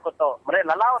pesan aku tu.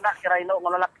 Mereka lalau nak kira ino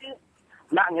ngono laki.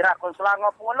 Nak ngira konsulang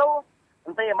ngopungulu,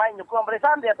 nanti main nyukung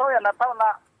berisan, dia tahu yang nak tahu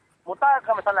nak mutar ke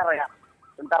masalah rakyat.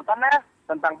 Tentang tanah,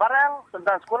 tentang barang,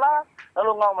 tentang sekolah,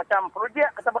 lalu ngau macam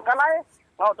projek kita bengkalai,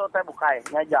 ngau tu saya bukai,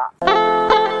 ngajak.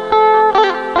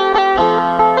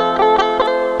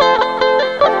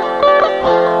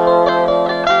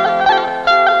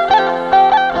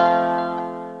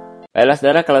 Baiklah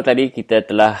saudara, kalau tadi kita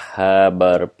telah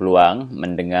berpeluang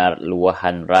mendengar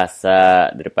luahan rasa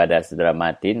daripada saudara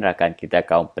Martin, rakan kita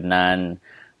kaum Penan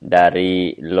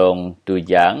dari Long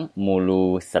Tujang,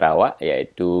 Mulu, Sarawak,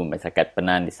 iaitu masyarakat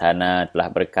Penan di sana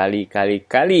telah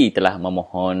berkali-kali telah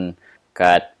memohon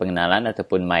kad pengenalan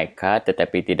ataupun MyCard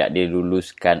tetapi tidak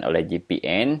diluluskan oleh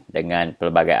GPN dengan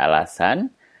pelbagai alasan.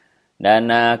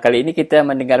 Dan kali ini kita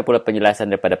mendengar pula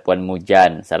penjelasan daripada Puan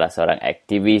Mujan, salah seorang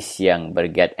aktivis yang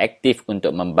bergiat aktif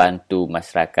untuk membantu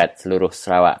masyarakat seluruh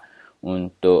Sarawak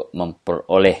untuk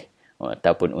memperoleh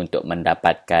ataupun untuk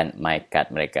mendapatkan MyCard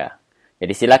mereka.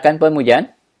 Jadi silakan Puan Mujan.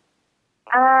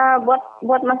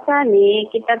 Buat masa ni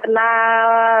kita telah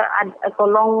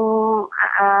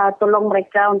tolong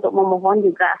mereka untuk memohon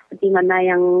juga seperti mana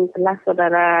yang telah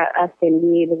saudara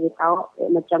Stanley beritahu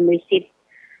macam risit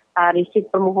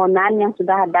permohonan yang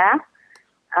sudah ada.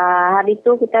 Hari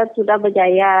itu kita sudah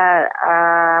berjaya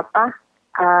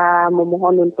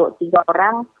memohon untuk 3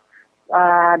 orang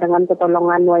dengan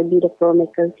pertolongan YB Dr.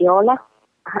 Michael Siola.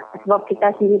 Sebab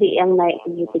kita sendiri yang naik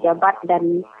pergi pejabat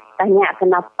dan tanya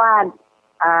kenapa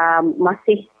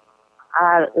masih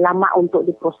lama untuk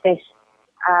diproses.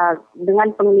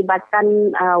 Dengan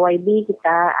penglibatan YB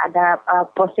kita ada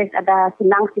proses ada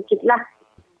senang sikit lah.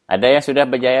 Ada yang sudah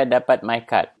berjaya dapat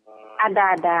MyCard?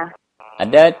 Ada.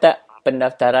 Ada tak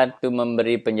pendaftaran tu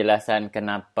memberi penjelasan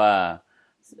kenapa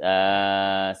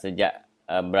sejak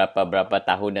berapa-berapa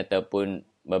tahun ataupun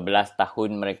berbelas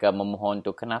tahun mereka memohon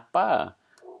tu, kenapa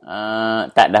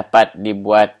tak dapat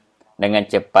dibuat dengan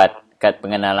cepat kad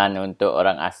pengenalan untuk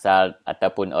orang asal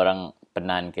ataupun orang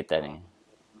Penan kita ni?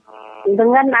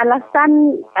 Dengan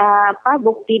alasan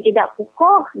bukti tidak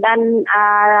kukuh dan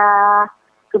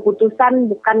keputusan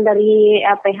bukan dari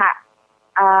pihak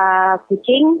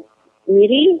Kuching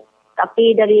sendiri,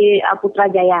 tapi dari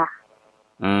Putrajaya.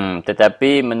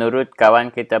 Tetapi menurut kawan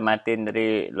kita Martin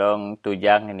dari Long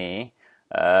Tujang ni,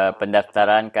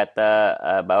 pendaftaran kata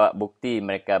bawa bukti,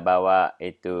 mereka bawa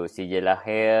itu sijil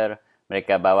lahir,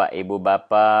 mereka bawa ibu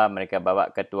bapa, mereka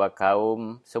bawa ketua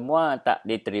kaum, semua tak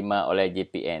diterima oleh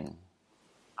JPN.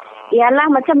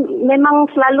 Ialah macam memang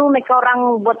selalu mereka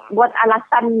orang buat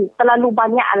alasan, terlalu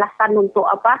banyak alasan untuk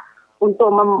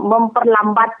untuk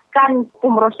memperlambatkan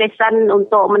pemrosesan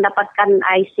untuk mendapatkan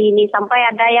IC ni, sampai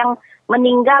ada yang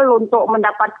meninggal untuk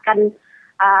mendapatkan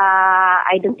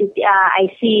identiti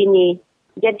IC ni.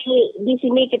 Jadi di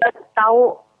sini kita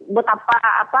tahu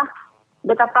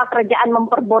betapa kerajaan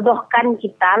memperbodohkan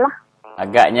kita lah.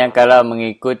 Agaknya kalau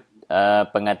mengikut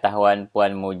pengetahuan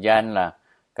Puan Mujan lah,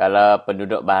 kalau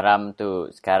penduduk Baram tu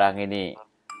sekarang ini,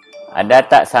 ada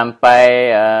tak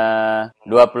sampai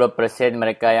 20%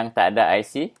 mereka yang tak ada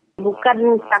IC?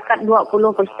 Bukan setakat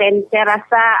 20%, saya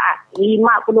rasa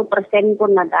 50%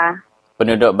 pun ada.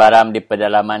 Penduduk Baram di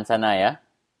pedalaman sana ya?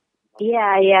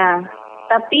 Ya.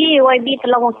 Tapi YB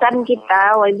Telangusan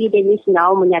kita, YB Dennis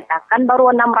Ngau menyatakan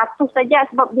baru 600 saja,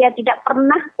 sebab dia tidak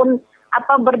pernah pun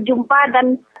berjumpa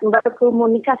dan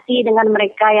berkomunikasi dengan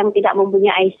mereka yang tidak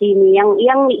mempunyai IC ini.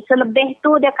 Yang selebih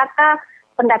tu dia kata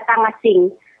pendatang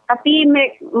asing. Tapi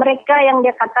mereka yang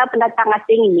dia kata pendatang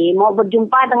asing ini mau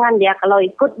berjumpa dengan dia, kalau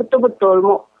ikut betul-betul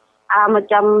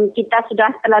macam kita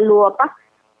sudah terlalu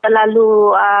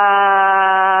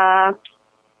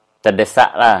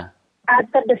terdesak lah.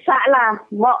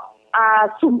 Mau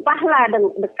sumpah lah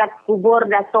dekat kubur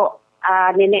Datuk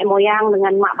nenek moyang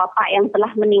dengan mak bapak yang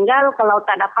telah meninggal. Kalau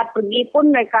tak dapat pergi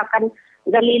pun mereka akan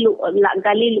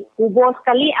gali kubur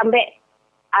sekali, ambil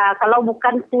kalau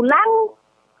bukan tulang,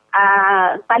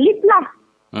 salib lah.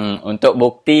 Untuk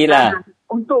bukti lah.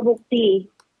 Untuk bukti.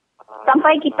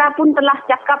 Sampai kita pun telah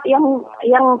cakap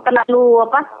yang terlalu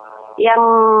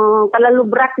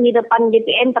berat di depan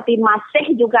JPN, tapi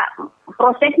masih juga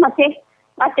proses masih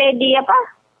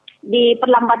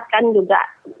diperlambatkan juga.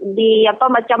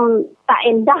 Macam tak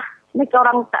endah. Mereka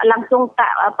orang langsung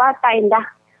tak endah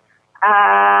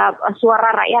suara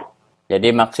rakyat. Jadi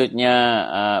maksudnya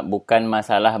bukan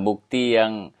masalah bukti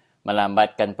yang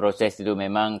melambatkan proses itu,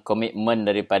 memang komitmen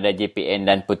daripada JPN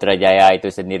dan Putrajaya itu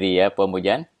sendiri ya, Puan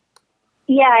Mujan?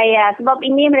 Ya, sebab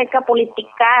ini mereka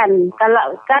politikan.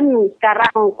 Kalau kan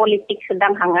sekarang politik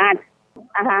sedang hangat.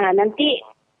 Nanti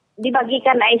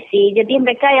dibagikan IC, jadi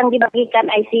mereka yang dibagikan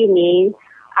IC ini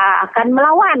akan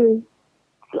melawan.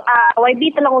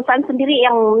 YB Telangusan sendiri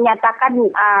yang menyatakan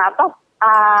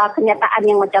kenyataan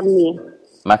yang macam ni.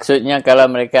 Maksudnya kalau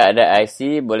mereka ada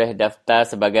IC, boleh daftar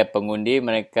sebagai pengundi,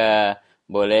 mereka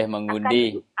boleh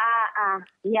mengundi.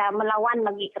 Ya, melawan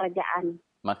lagi kerajaan.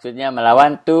 Maksudnya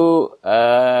melawan tu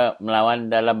melawan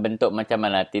dalam bentuk macam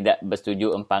mana? Tidak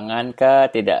bersetuju empangan ke?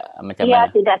 Tidak macam mana? Ya,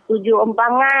 tidak setuju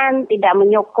empangan, tidak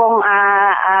menyokong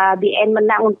BN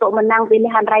menang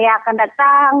pilihan raya akan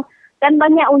datang, dan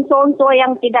banyak unsur-unsur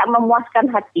yang tidak memuaskan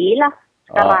hati lah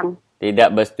sekarang.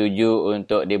 Tidak bersetuju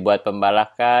untuk dibuat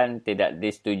pembalakan, tidak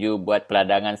disetujui buat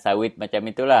peladangan sawit macam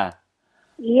itulah.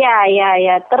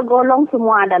 Ya, tergolong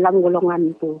semua dalam golongan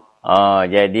itu.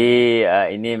 Jadi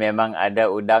ini memang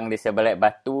ada udang di sebalik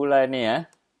batu lah ni ya?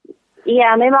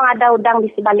 Iya, memang ada udang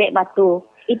di sebalik batu.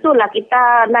 Itulah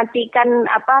kita nantikan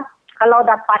kalau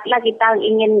dapatlah kita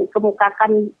ingin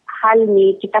kemukakan hal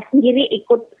ni, kita sendiri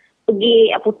ikut pergi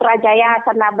Putrajaya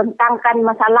sana bentangkan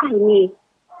masalah ini.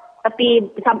 Tapi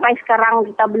sampai sekarang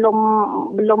kita belum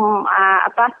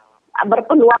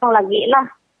berpeluang lagi lah.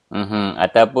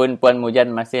 Ataupun Puan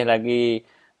Mujan masih lagi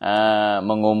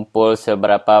mengumpul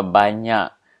seberapa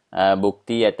banyak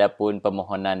bukti ataupun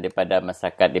permohonan daripada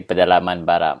masyarakat di pedalaman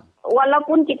Baram.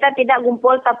 Walaupun kita tidak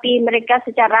kumpul, tapi mereka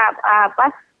secara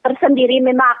tersendiri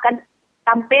memang akan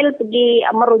tampil pergi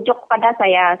merujuk pada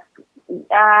saya.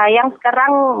 Yang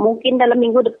sekarang mungkin dalam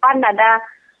minggu depan ada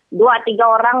 2-3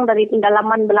 orang dari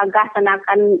pendalaman Belagah sana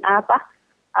akan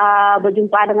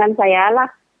berjumpa dengan saya lah.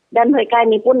 Dan mereka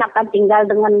ini pun akan tinggal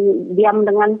diam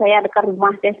dengan saya dekat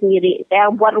rumah saya sendiri. Saya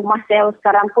buat rumah saya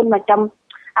sekarang pun macam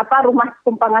rumah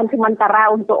tumpangan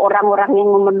sementara untuk orang-orang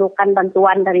yang memerlukan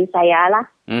bantuan dari saya lah.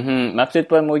 Maksud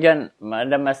Puan Mujan,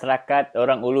 ada masyarakat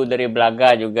orang Ulu dari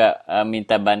Belagah juga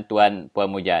minta bantuan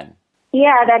Puan Mujan?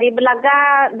 Ya, dari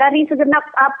Belaga, dari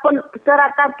segenap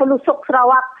serata pelusuk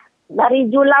Sarawak,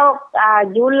 dari Julau,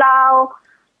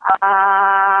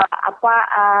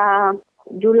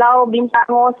 Julau,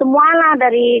 Bintang, semualah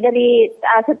dari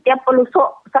setiap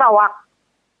pelusuk Sarawak,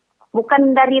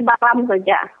 bukan dari Baram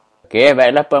saja. Okey,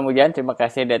 baiklah Puan Mujian, terima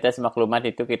kasih di atas maklumat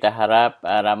itu. Kita harap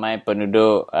ramai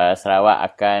penduduk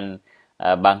Sarawak akan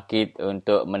bangkit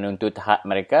untuk menuntut hak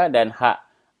mereka, dan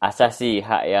hak asasi,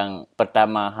 hak yang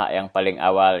pertama, hak yang paling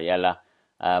awal ialah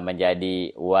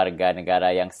menjadi warga negara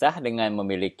yang sah dengan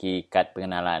memiliki kad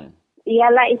pengenalan.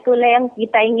 Iyalah, itulah yang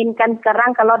kita inginkan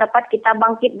sekarang, kalau dapat kita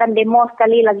bangkit dan demo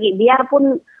sekali lagi.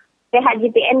 Biarpun pihak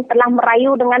JPN telah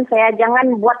merayu dengan saya,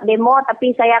 jangan buat demo,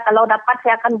 tapi saya kalau dapat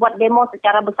saya akan buat demo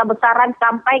secara besar-besaran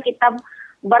sampai kita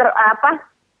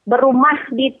berumah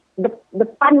di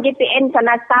depan JPN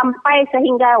sana, sampai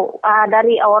sehingga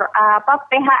dari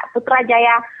pihak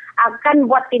Putrajaya akan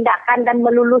buat tindakan dan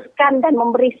meluluskan dan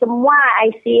memberi semua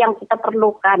IC yang kita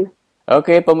perlukan.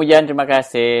 Okey, Puan Mujian, terima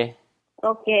kasih.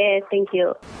 Okey, thank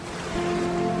you.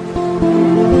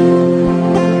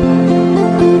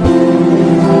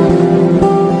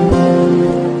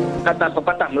 Kata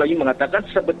pepatah Melayu mengatakan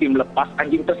seperti melepas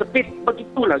anjing tersepit.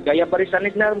 Begitulah gaya Barisan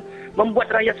Nasional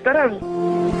membuat rakyat sekarang.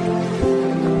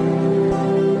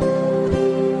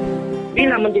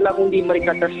 Bila menjelang undi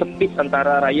mereka tersepit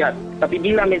antara rakyat. Tapi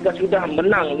bila mereka sudah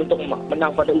menang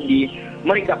pada undi,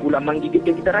 mereka pula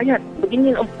menggigitkan kita rakyat.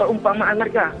 Begini perumpamaan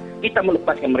mereka. Kita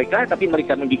melepaskan mereka, tapi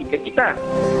mereka menggigitkan kita.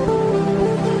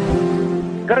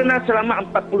 Karena selama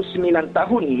 49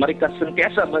 tahun mereka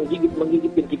sentiasa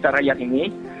menggigitkan kita rakyat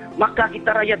ini, maka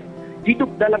kita rakyat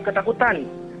hidup dalam ketakutan.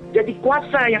 Jadi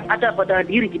kuasa yang ada pada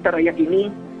diri kita rakyat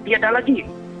ini tiada lagi.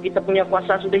 Kita punya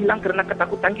kuasa sudah hilang karena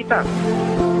ketakutan kita.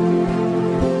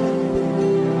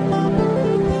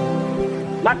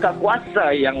 Maka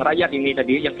kuasa yang rakyat ini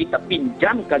tadi yang kita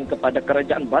pinjamkan kepada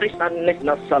kerajaan Barisan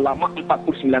Nasional selama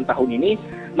 49 tahun ini,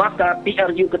 maka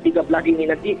PRU ke-13 ini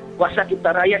nanti kuasa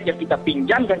kita rakyat yang kita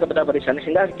pinjamkan kepada Barisan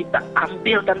Nasional kita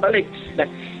ambilkan balik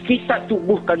dan kita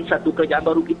tubuhkan satu kerajaan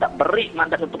baru, kita beri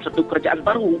mandat untuk satu kerajaan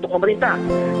baru untuk memerintah.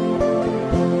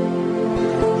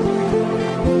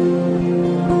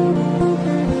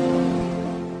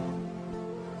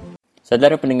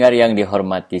 Saudara pendengar yang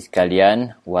dihormati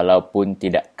sekalian, walaupun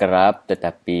tidak kerap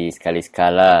tetapi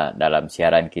sekali-sekala dalam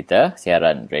siaran kita,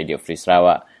 siaran Radio Free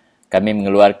Sarawak, kami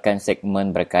mengeluarkan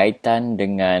segmen berkaitan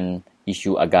dengan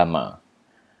isu agama.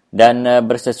 Dan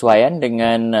bersesuaian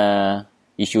dengan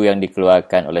isu yang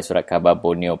dikeluarkan oleh Surat Khabar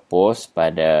Borneo Post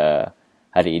pada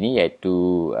hari ini,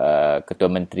 iaitu Ketua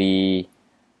Menteri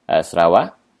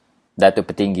Sarawak,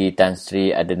 Datuk Petinggi Tan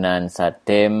Sri Adnan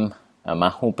Satem,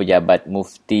 mahu pejabat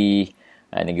Mufti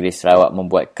Negeri Sarawak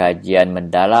membuat kajian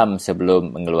mendalam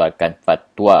sebelum mengeluarkan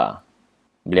fatwa.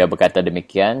 Beliau berkata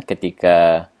demikian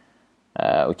ketika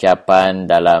ucapan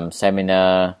dalam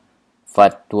seminar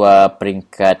fatwa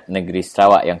peringkat Negeri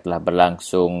Sarawak yang telah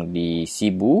berlangsung di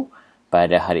Sibu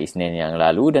pada hari Isnin yang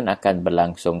lalu dan akan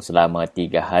berlangsung selama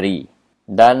 3 hari.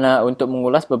 Dan untuk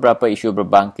mengulas beberapa isu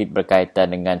berbangkit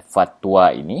berkaitan dengan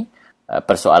fatwa ini,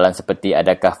 persoalan seperti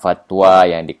adakah fatwa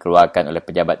yang dikeluarkan oleh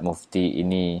pejabat mufti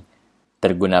ini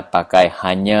terguna pakai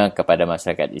hanya kepada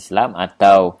masyarakat Islam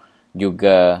atau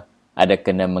juga ada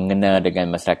kena-mengena dengan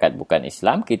masyarakat bukan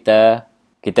Islam. Kita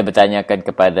bertanyakan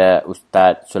kepada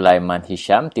Ustaz Sulaiman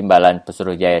Hisham, Timbalan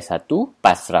Pesuruhjaya 1,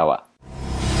 PAS Sarawak.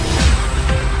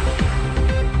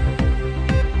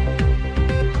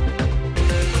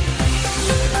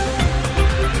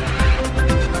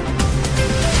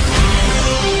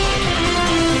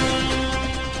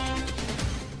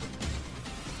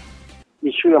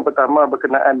 Isu yang pertama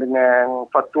berkenaan dengan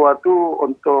fatwa tu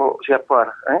untuk siapa?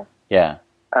 Ya.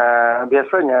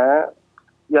 Biasanya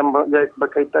yang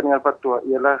berkaitan dengan fatwa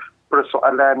ialah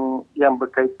persoalan yang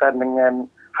berkaitan dengan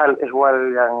hal ehwal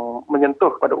yang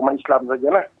menyentuh pada umat Islam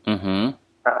sajalah.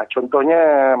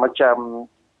 Contohnya macam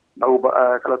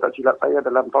kalau tak silap saya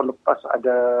dalam tahun lepas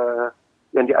ada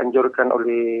yang dianjurkan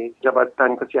oleh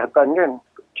Jabatan Kesihatan kan.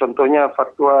 Contohnya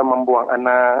fatwa membuang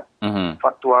anak,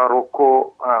 fatwa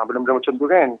rokok, benda-benda macam tu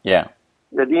kan. Yeah.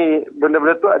 Jadi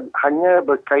benda-benda tu hanya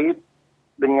berkait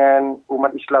dengan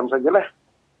umat Islam sajalah.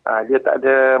 Dia tak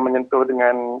ada menyentuh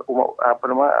dengan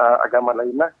agama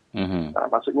lain lah.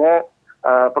 Maksudnya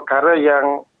perkara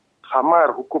yang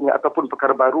samar hukumnya ataupun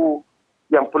perkara baru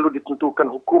yang perlu ditentukan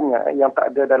hukumnya yang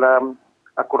tak ada dalam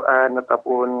Al-Quran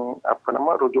ataupun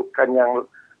rujukan yang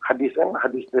hadis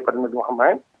daripada Nabi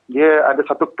Muhammad. Dia ada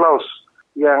satu klaus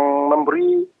yang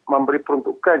memberi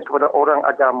peruntukan kepada orang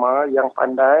agama yang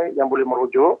pandai, yang boleh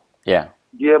merujuk. Yeah.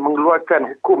 dia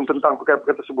mengeluarkan hukum tentang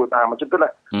perkara-perkara tersebut. Macam itulah.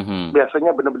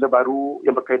 Biasanya benda-benda baru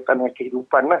yang berkaitan dengan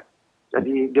kehidupan lah.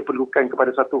 Jadi dia perlukan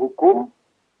kepada satu hukum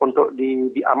untuk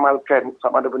diamalkan,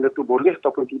 sama ada benda tu boleh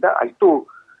ataupun tidak. Itu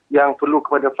yang perlu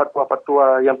kepada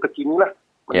fatwa-fatwa yang terkini lah.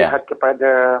 Melihat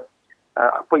kepada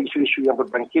apa isu-isu yang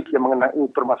berbangkit yang mengenai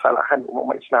permasalahan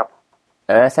umat Islam.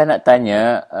 Saya nak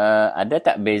tanya, ada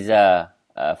tak beza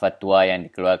fatwa yang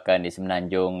dikeluarkan di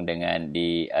Semenanjung dengan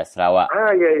di Sarawak?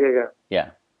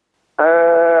 Ya.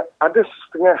 Ada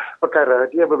setengah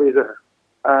perkara dia berbeza.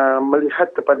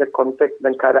 Melihat kepada konteks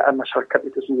dan keadaan masyarakat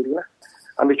itu sendirilah.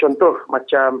 Ambil contoh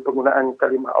macam penggunaan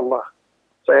kalimah Allah.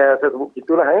 Saya sebut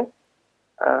gitulah.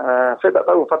 Saya tak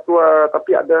tahu fatwa,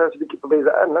 tapi ada sedikit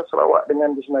perbezaan lah Sarawak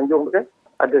dengan di Semenanjung kan.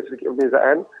 Ada sedikit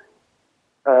perbezaan.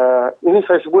 Ini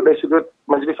saya sebut dari sudut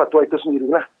majlis fatwa itu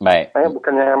sendirilah. Baik.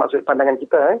 Bukannya maksud pandangan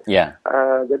kita.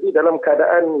 Jadi dalam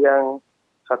keadaan yang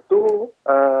satu,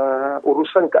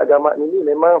 urusan keagamaan ini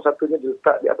memang satunya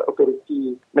diletak di atas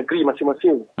otoriti negeri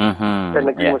masing-masing. Dan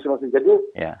negeri masing-masing. Jadi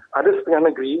ada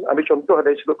setengah negeri, ambil contoh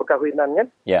dari sudut perkahwinan kan.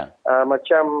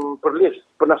 Macam Perlis,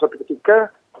 pernah suatu ketika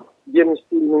dia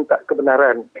mesti minta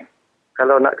kebenaran.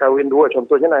 Kalau nak kahwin dua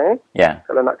contohnya lah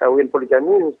Kalau nak kahwin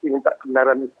poligami mesti minta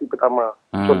kebenaran isteri pertama.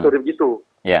 Contoh dia begitu.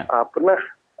 Pernah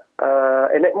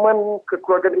enactment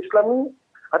kekeluargaan Islam ni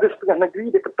ada setengah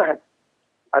negeri dia ketat.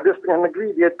 Ada setengah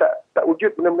negeri dia tak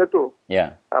wujud benda-benda tu.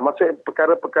 Maksudnya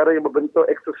perkara-perkara yang berbentuk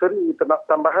aksesori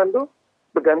tambahan tu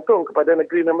bergantung kepada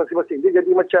negeri masing-masing. Dia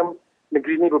jadi macam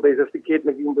negeri ni berbeza sedikit,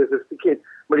 negeri ni berbeza sedikit.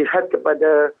 Melihat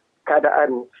kepada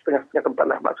keadaan setengah-setengah tempat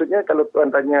lah. Maksudnya kalau tuan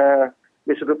tanya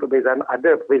di sudut perbezaan,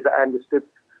 ada perbezaan di sudut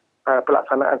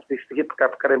pelaksanaan sedikit-sedikit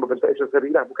perkara-perkara yang berbentuk aksesori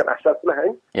lah. Bukan asas lah.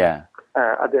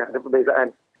 Ada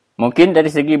perbezaan. Mungkin dari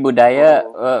segi budaya,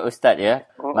 Ustaz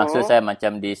maksud saya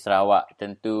macam di Sarawak,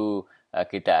 tentu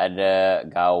kita ada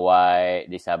gawai,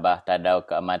 di Sabah Tadau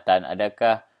Keamatan.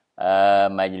 Adakah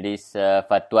majlis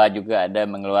fatwa juga ada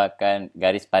mengeluarkan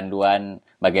garis panduan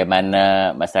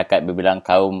bagaimana masyarakat berbilang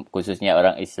kaum, khususnya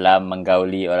orang Islam,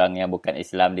 menggauli orang yang bukan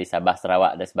Islam di Sabah,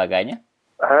 Sarawak dan sebagainya?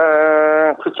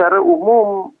 Secara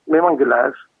umum memang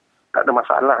jelas, tak ada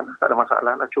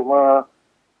masalah lah. Cuma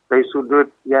dari sudut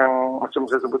yang macam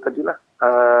saya sebut tadi lah,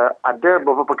 ada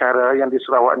beberapa perkara yang di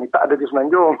Sarawak ni tak ada di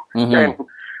Semenanjung. Kan?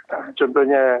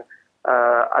 Contohnya,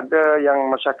 ada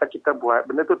yang masyarakat kita buat,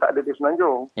 benda tu tak ada di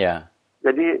Semenanjung.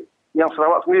 Jadi, yang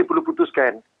Sarawak sendiri perlu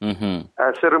putuskan.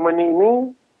 Seremoni ini,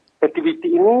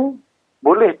 aktiviti ini,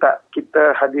 boleh tak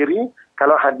kita hadiri?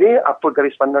 Kalau hadir, apa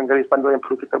garis panduan yang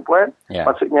perlu kita buat?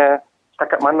 Maksudnya,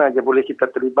 setakat mana je boleh kita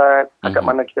terlibat, setakat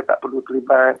mana kita tak perlu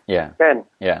terlibat. Kan?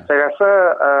 Saya rasa,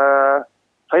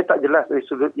 saya tak jelas dari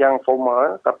sudut yang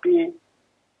formal, tapi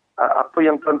apa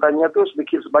yang tuan tanya tu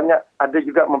sedikit sebanyak ada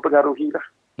juga mempengaruhi lah.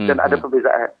 Dan ada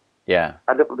perbezaan.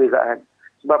 Ada perbezaan.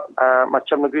 Sebab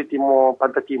macam negeri timur,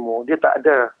 pantai timur, dia tak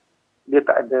ada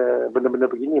benda-benda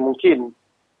begini. Mungkin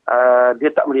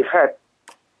dia tak melihat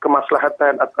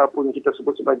kemaslahatan ataupun kita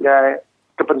sebut sebagai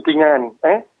kepentingan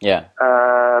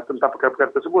tentang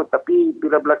perkara-perkara tersebut. Tapi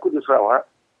bila berlaku di Sarawak,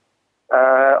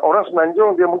 orang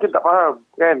Semenanjung dia mungkin tak faham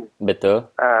kan. Betul.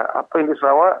 Apa yang di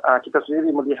Sarawak, kita sendiri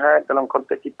melihat dalam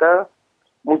konteks kita,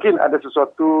 mungkin ada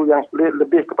sesuatu yang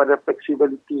lebih kepada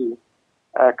flexibility.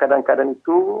 Kadang-kadang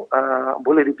itu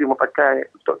boleh diterima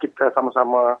pakai untuk kita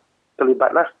sama-sama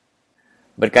terlibatlah.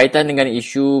 Berkaitan dengan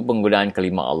isu penggunaan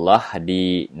kalimah Allah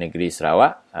di negeri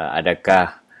Sarawak,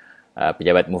 adakah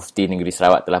pejabat mufti negeri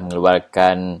Sarawak telah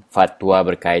mengeluarkan fatwa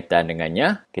berkaitan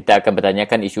dengannya? Kita akan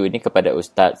bertanyakan isu ini kepada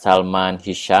Ustaz Salman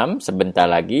Hisham sebentar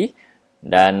lagi.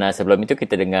 Dan sebelum itu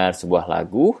kita dengar sebuah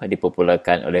lagu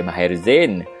dipopularkan oleh Mahir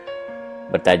Zain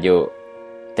bertajuk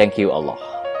Thank You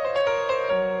Allah.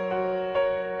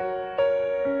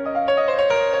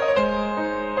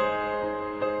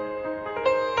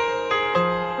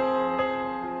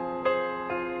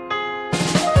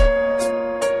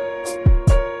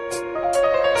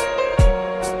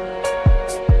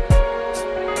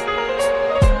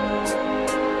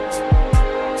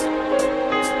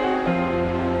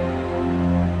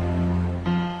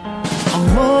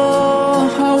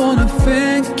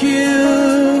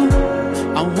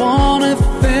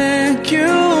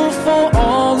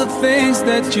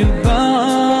 That you've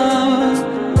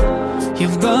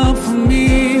done for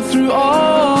me through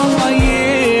all my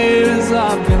years.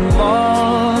 I've been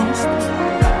lost.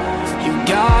 You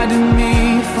guided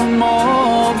me from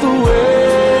all the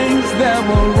ways that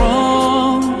were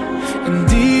wrong.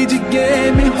 Indeed, you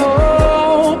gave me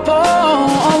hope. Oh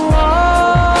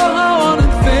Allah, I wanna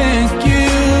thank you.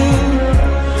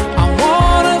 I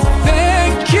wanna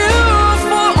thank you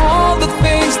for all the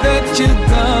things that you've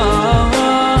done.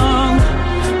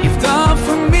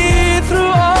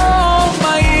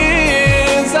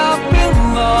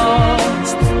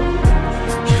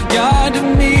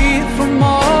 from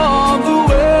all the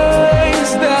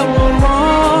ways that were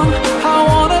wrong. I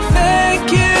wanna thank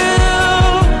you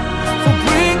for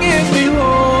bringing me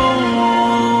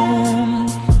home.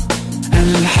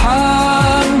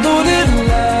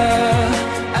 Alhamdulillah,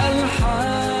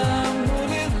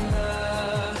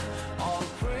 Alhamdulillah, all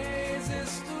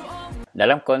praises to Allah.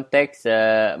 Dalam konteks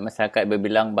masyarakat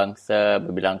berbilang bangsa,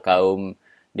 berbilang kaum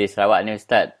di Sarawak ni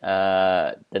Ustaz,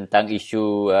 tentang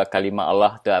isu kalimah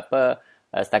Allah tu apa,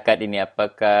 setakat ini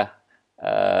apakah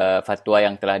fatwa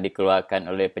yang telah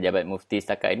dikeluarkan oleh pejabat mufti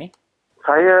setakat ini?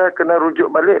 Saya kena rujuk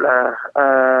balik lah.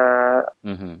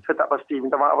 Saya tak pasti,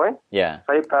 minta maaf.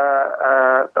 Saya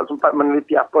tak sempat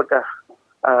meneliti apakah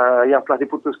yang telah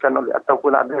diputuskan oleh,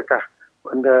 ataupun adakah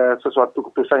benda sesuatu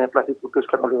keputusan yang telah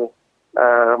diputuskan oleh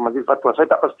Majlis Fatwa. Saya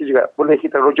tak pasti juga. Boleh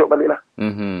kita rujuk balik lah.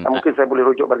 Mungkin saya boleh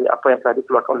rujuk balik apa yang telah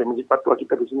dikeluarkan oleh Majlis Fatwa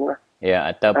kita di sini lah.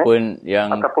 Ya, ataupun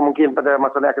ataupun mungkin pada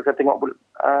masa ni akan saya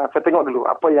tengok dulu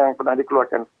apa yang pernah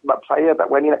dikeluarkan. Sebab saya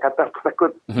tak berani nak kata,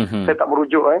 takut saya tak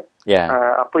merujuk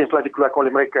apa yang telah dikeluarkan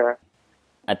oleh mereka.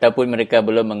 Ataupun mereka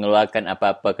belum mengeluarkan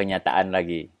apa-apa kenyataan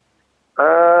lagi.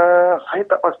 Saya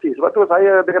tak pasti. Sebab tu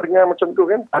saya dengar-dengar macam tu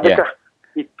kan. Adakah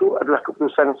itu adalah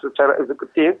keputusan secara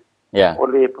eksekutif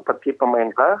oleh parti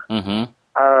pemerintah,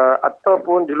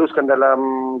 ataupun diluluskan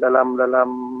dalam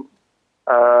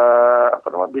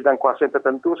bidang kuasa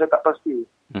tertentu, saya tak pasti.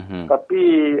 Tapi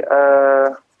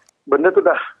benda tu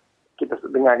dah kita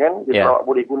dengar kan, di Sarawak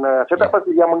boleh guna. Saya tak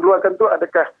pasti yang mengeluarkan tu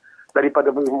adakah daripada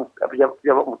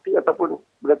pejabat mufti ataupun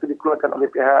benda tu dikeluarkan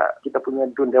oleh pihak kita punya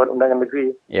Dewan Undangan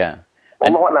Negeri.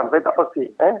 Allahuaklam, saya tak pasti.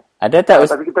 Ada tak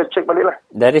tapi kita cek balik lah.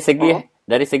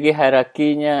 Dari segi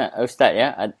hierarkinya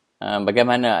Ustaz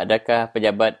bagaimana, adakah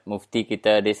pejabat mufti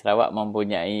kita di Sarawak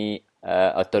mempunyai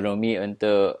autonomi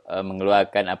untuk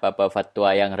mengeluarkan apa-apa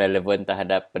fatwa yang relevan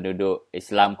terhadap penduduk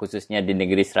Islam khususnya di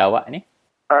negeri Sarawak ni?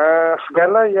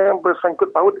 Segala yang bersangkut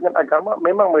paut dengan agama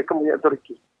memang mereka mempunyai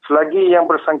autoriti. Selagi yang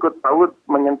bersangkut paut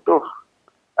menyentuh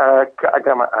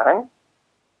keagamaan,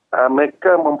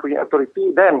 mereka mempunyai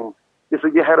autoriti, dan di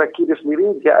segi hierarki dia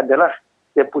sendiri, dia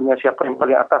punya siapa yang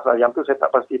paling atas lah. Yang tu saya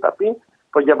tak pasti. Tapi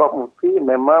pejabat mufti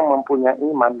memang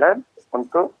mempunyai mandat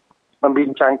untuk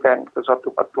membincangkan sesuatu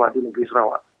fatwa di negeri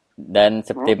Sarawak. Dan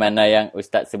seperti mana yang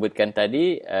Ustaz sebutkan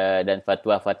tadi, dan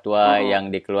fatwa-fatwa yang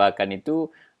dikeluarkan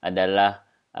itu adalah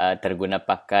terguna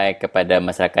pakai kepada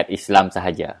masyarakat Islam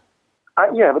sahaja.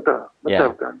 Ya, betul.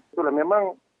 Itulah,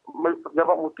 memang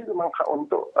pejabat mufti memang hak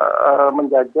untuk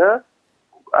menjaga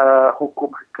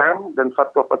hukum hakam dan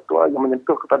fatwa-fatwa yang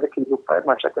menyentuh kepada kehidupan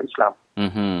masyarakat Islam.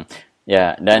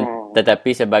 Ya, dan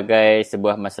tetapi sebagai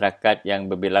sebuah masyarakat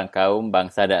yang berbilang kaum,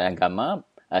 bangsa dan agama,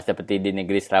 seperti di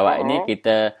negeri Sarawak ini,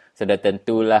 kita sudah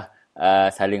tentulah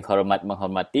saling hormat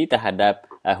menghormati terhadap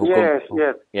hukum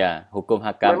hukum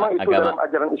hakam memang itu agama. Dalam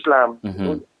ajaran Islam.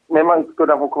 Memang itu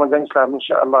dalam hukum ajaran Islam,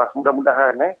 insya-Allah.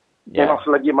 Mudah-mudahan memang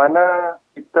selagi mana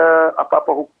kita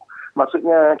apa-apa hukum,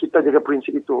 maksudnya kita jaga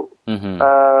prinsip itu.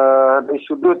 Dari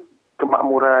sudut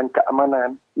kemakmuran,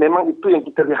 keamanan, memang itu yang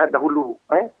kita lihat dahulu.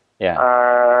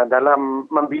 Dalam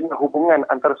membina hubungan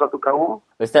antara suatu kaum.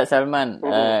 Ustaz Salman,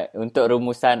 untuk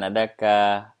rumusan,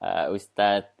 adakah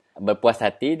Ustaz berpuas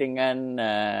hati dengan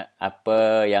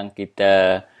apa yang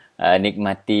kita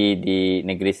nikmati di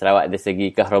negeri Sarawak dari segi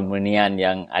keharmonian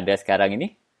yang ada sekarang ini?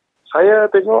 Saya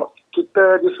tengok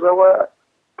kita di Sarawak,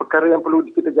 perkara yang perlu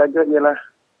kita jaga ialah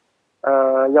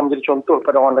yang menjadi contoh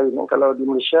pada orang lain. Kalau di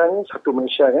Malaysia ni, satu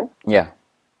Malaysia kan.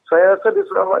 Saya rasa di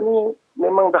Sarawak ni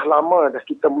memang dah lama dah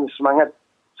kita punya semangat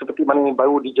seperti mana yang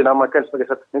baru dijenamakan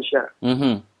sebagai satu Malaysia.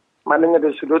 Maknanya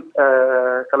dari sudut,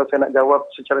 kalau saya nak jawab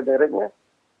secara direktnya,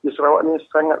 di Sarawak ni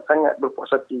sangat-sangat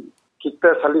berpuas hati.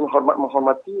 Kita saling hormat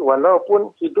menghormati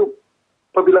walaupun hidup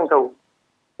perbilang kaum.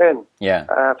 Kan?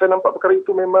 Saya nampak perkara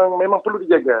itu memang perlu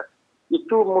dijaga.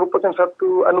 Itu merupakan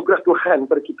satu anugerah Tuhan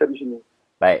pada kita di sini.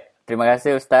 Baik. Terima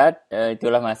kasih Ustaz.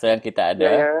 Itulah masa yang kita ada.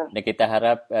 Dan kita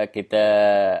harap kita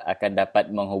akan dapat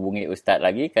menghubungi Ustaz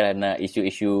lagi kerana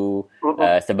isu-isu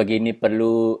sebegini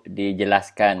perlu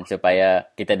dijelaskan supaya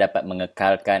kita dapat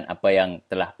mengekalkan apa yang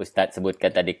telah Ustaz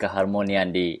sebutkan tadi, keharmonian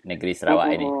di negeri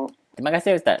Sarawak ini. Terima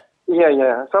kasih Ustaz.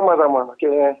 Ya, sama-sama.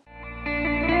 Okey.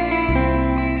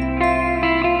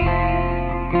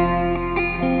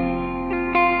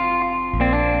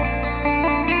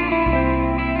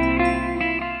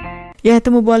 Ya,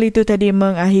 temu bual itu tadi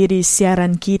mengakhiri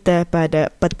siaran kita pada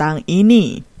petang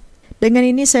ini. Dengan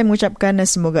ini saya mengucapkan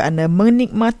semoga anda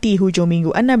menikmati hujung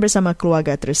minggu anda bersama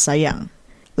keluarga tersayang.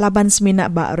 Laban seminak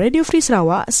bak Radio Free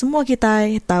Sarawak, semua kita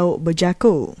tahu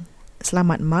berjaku.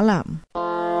 Selamat malam.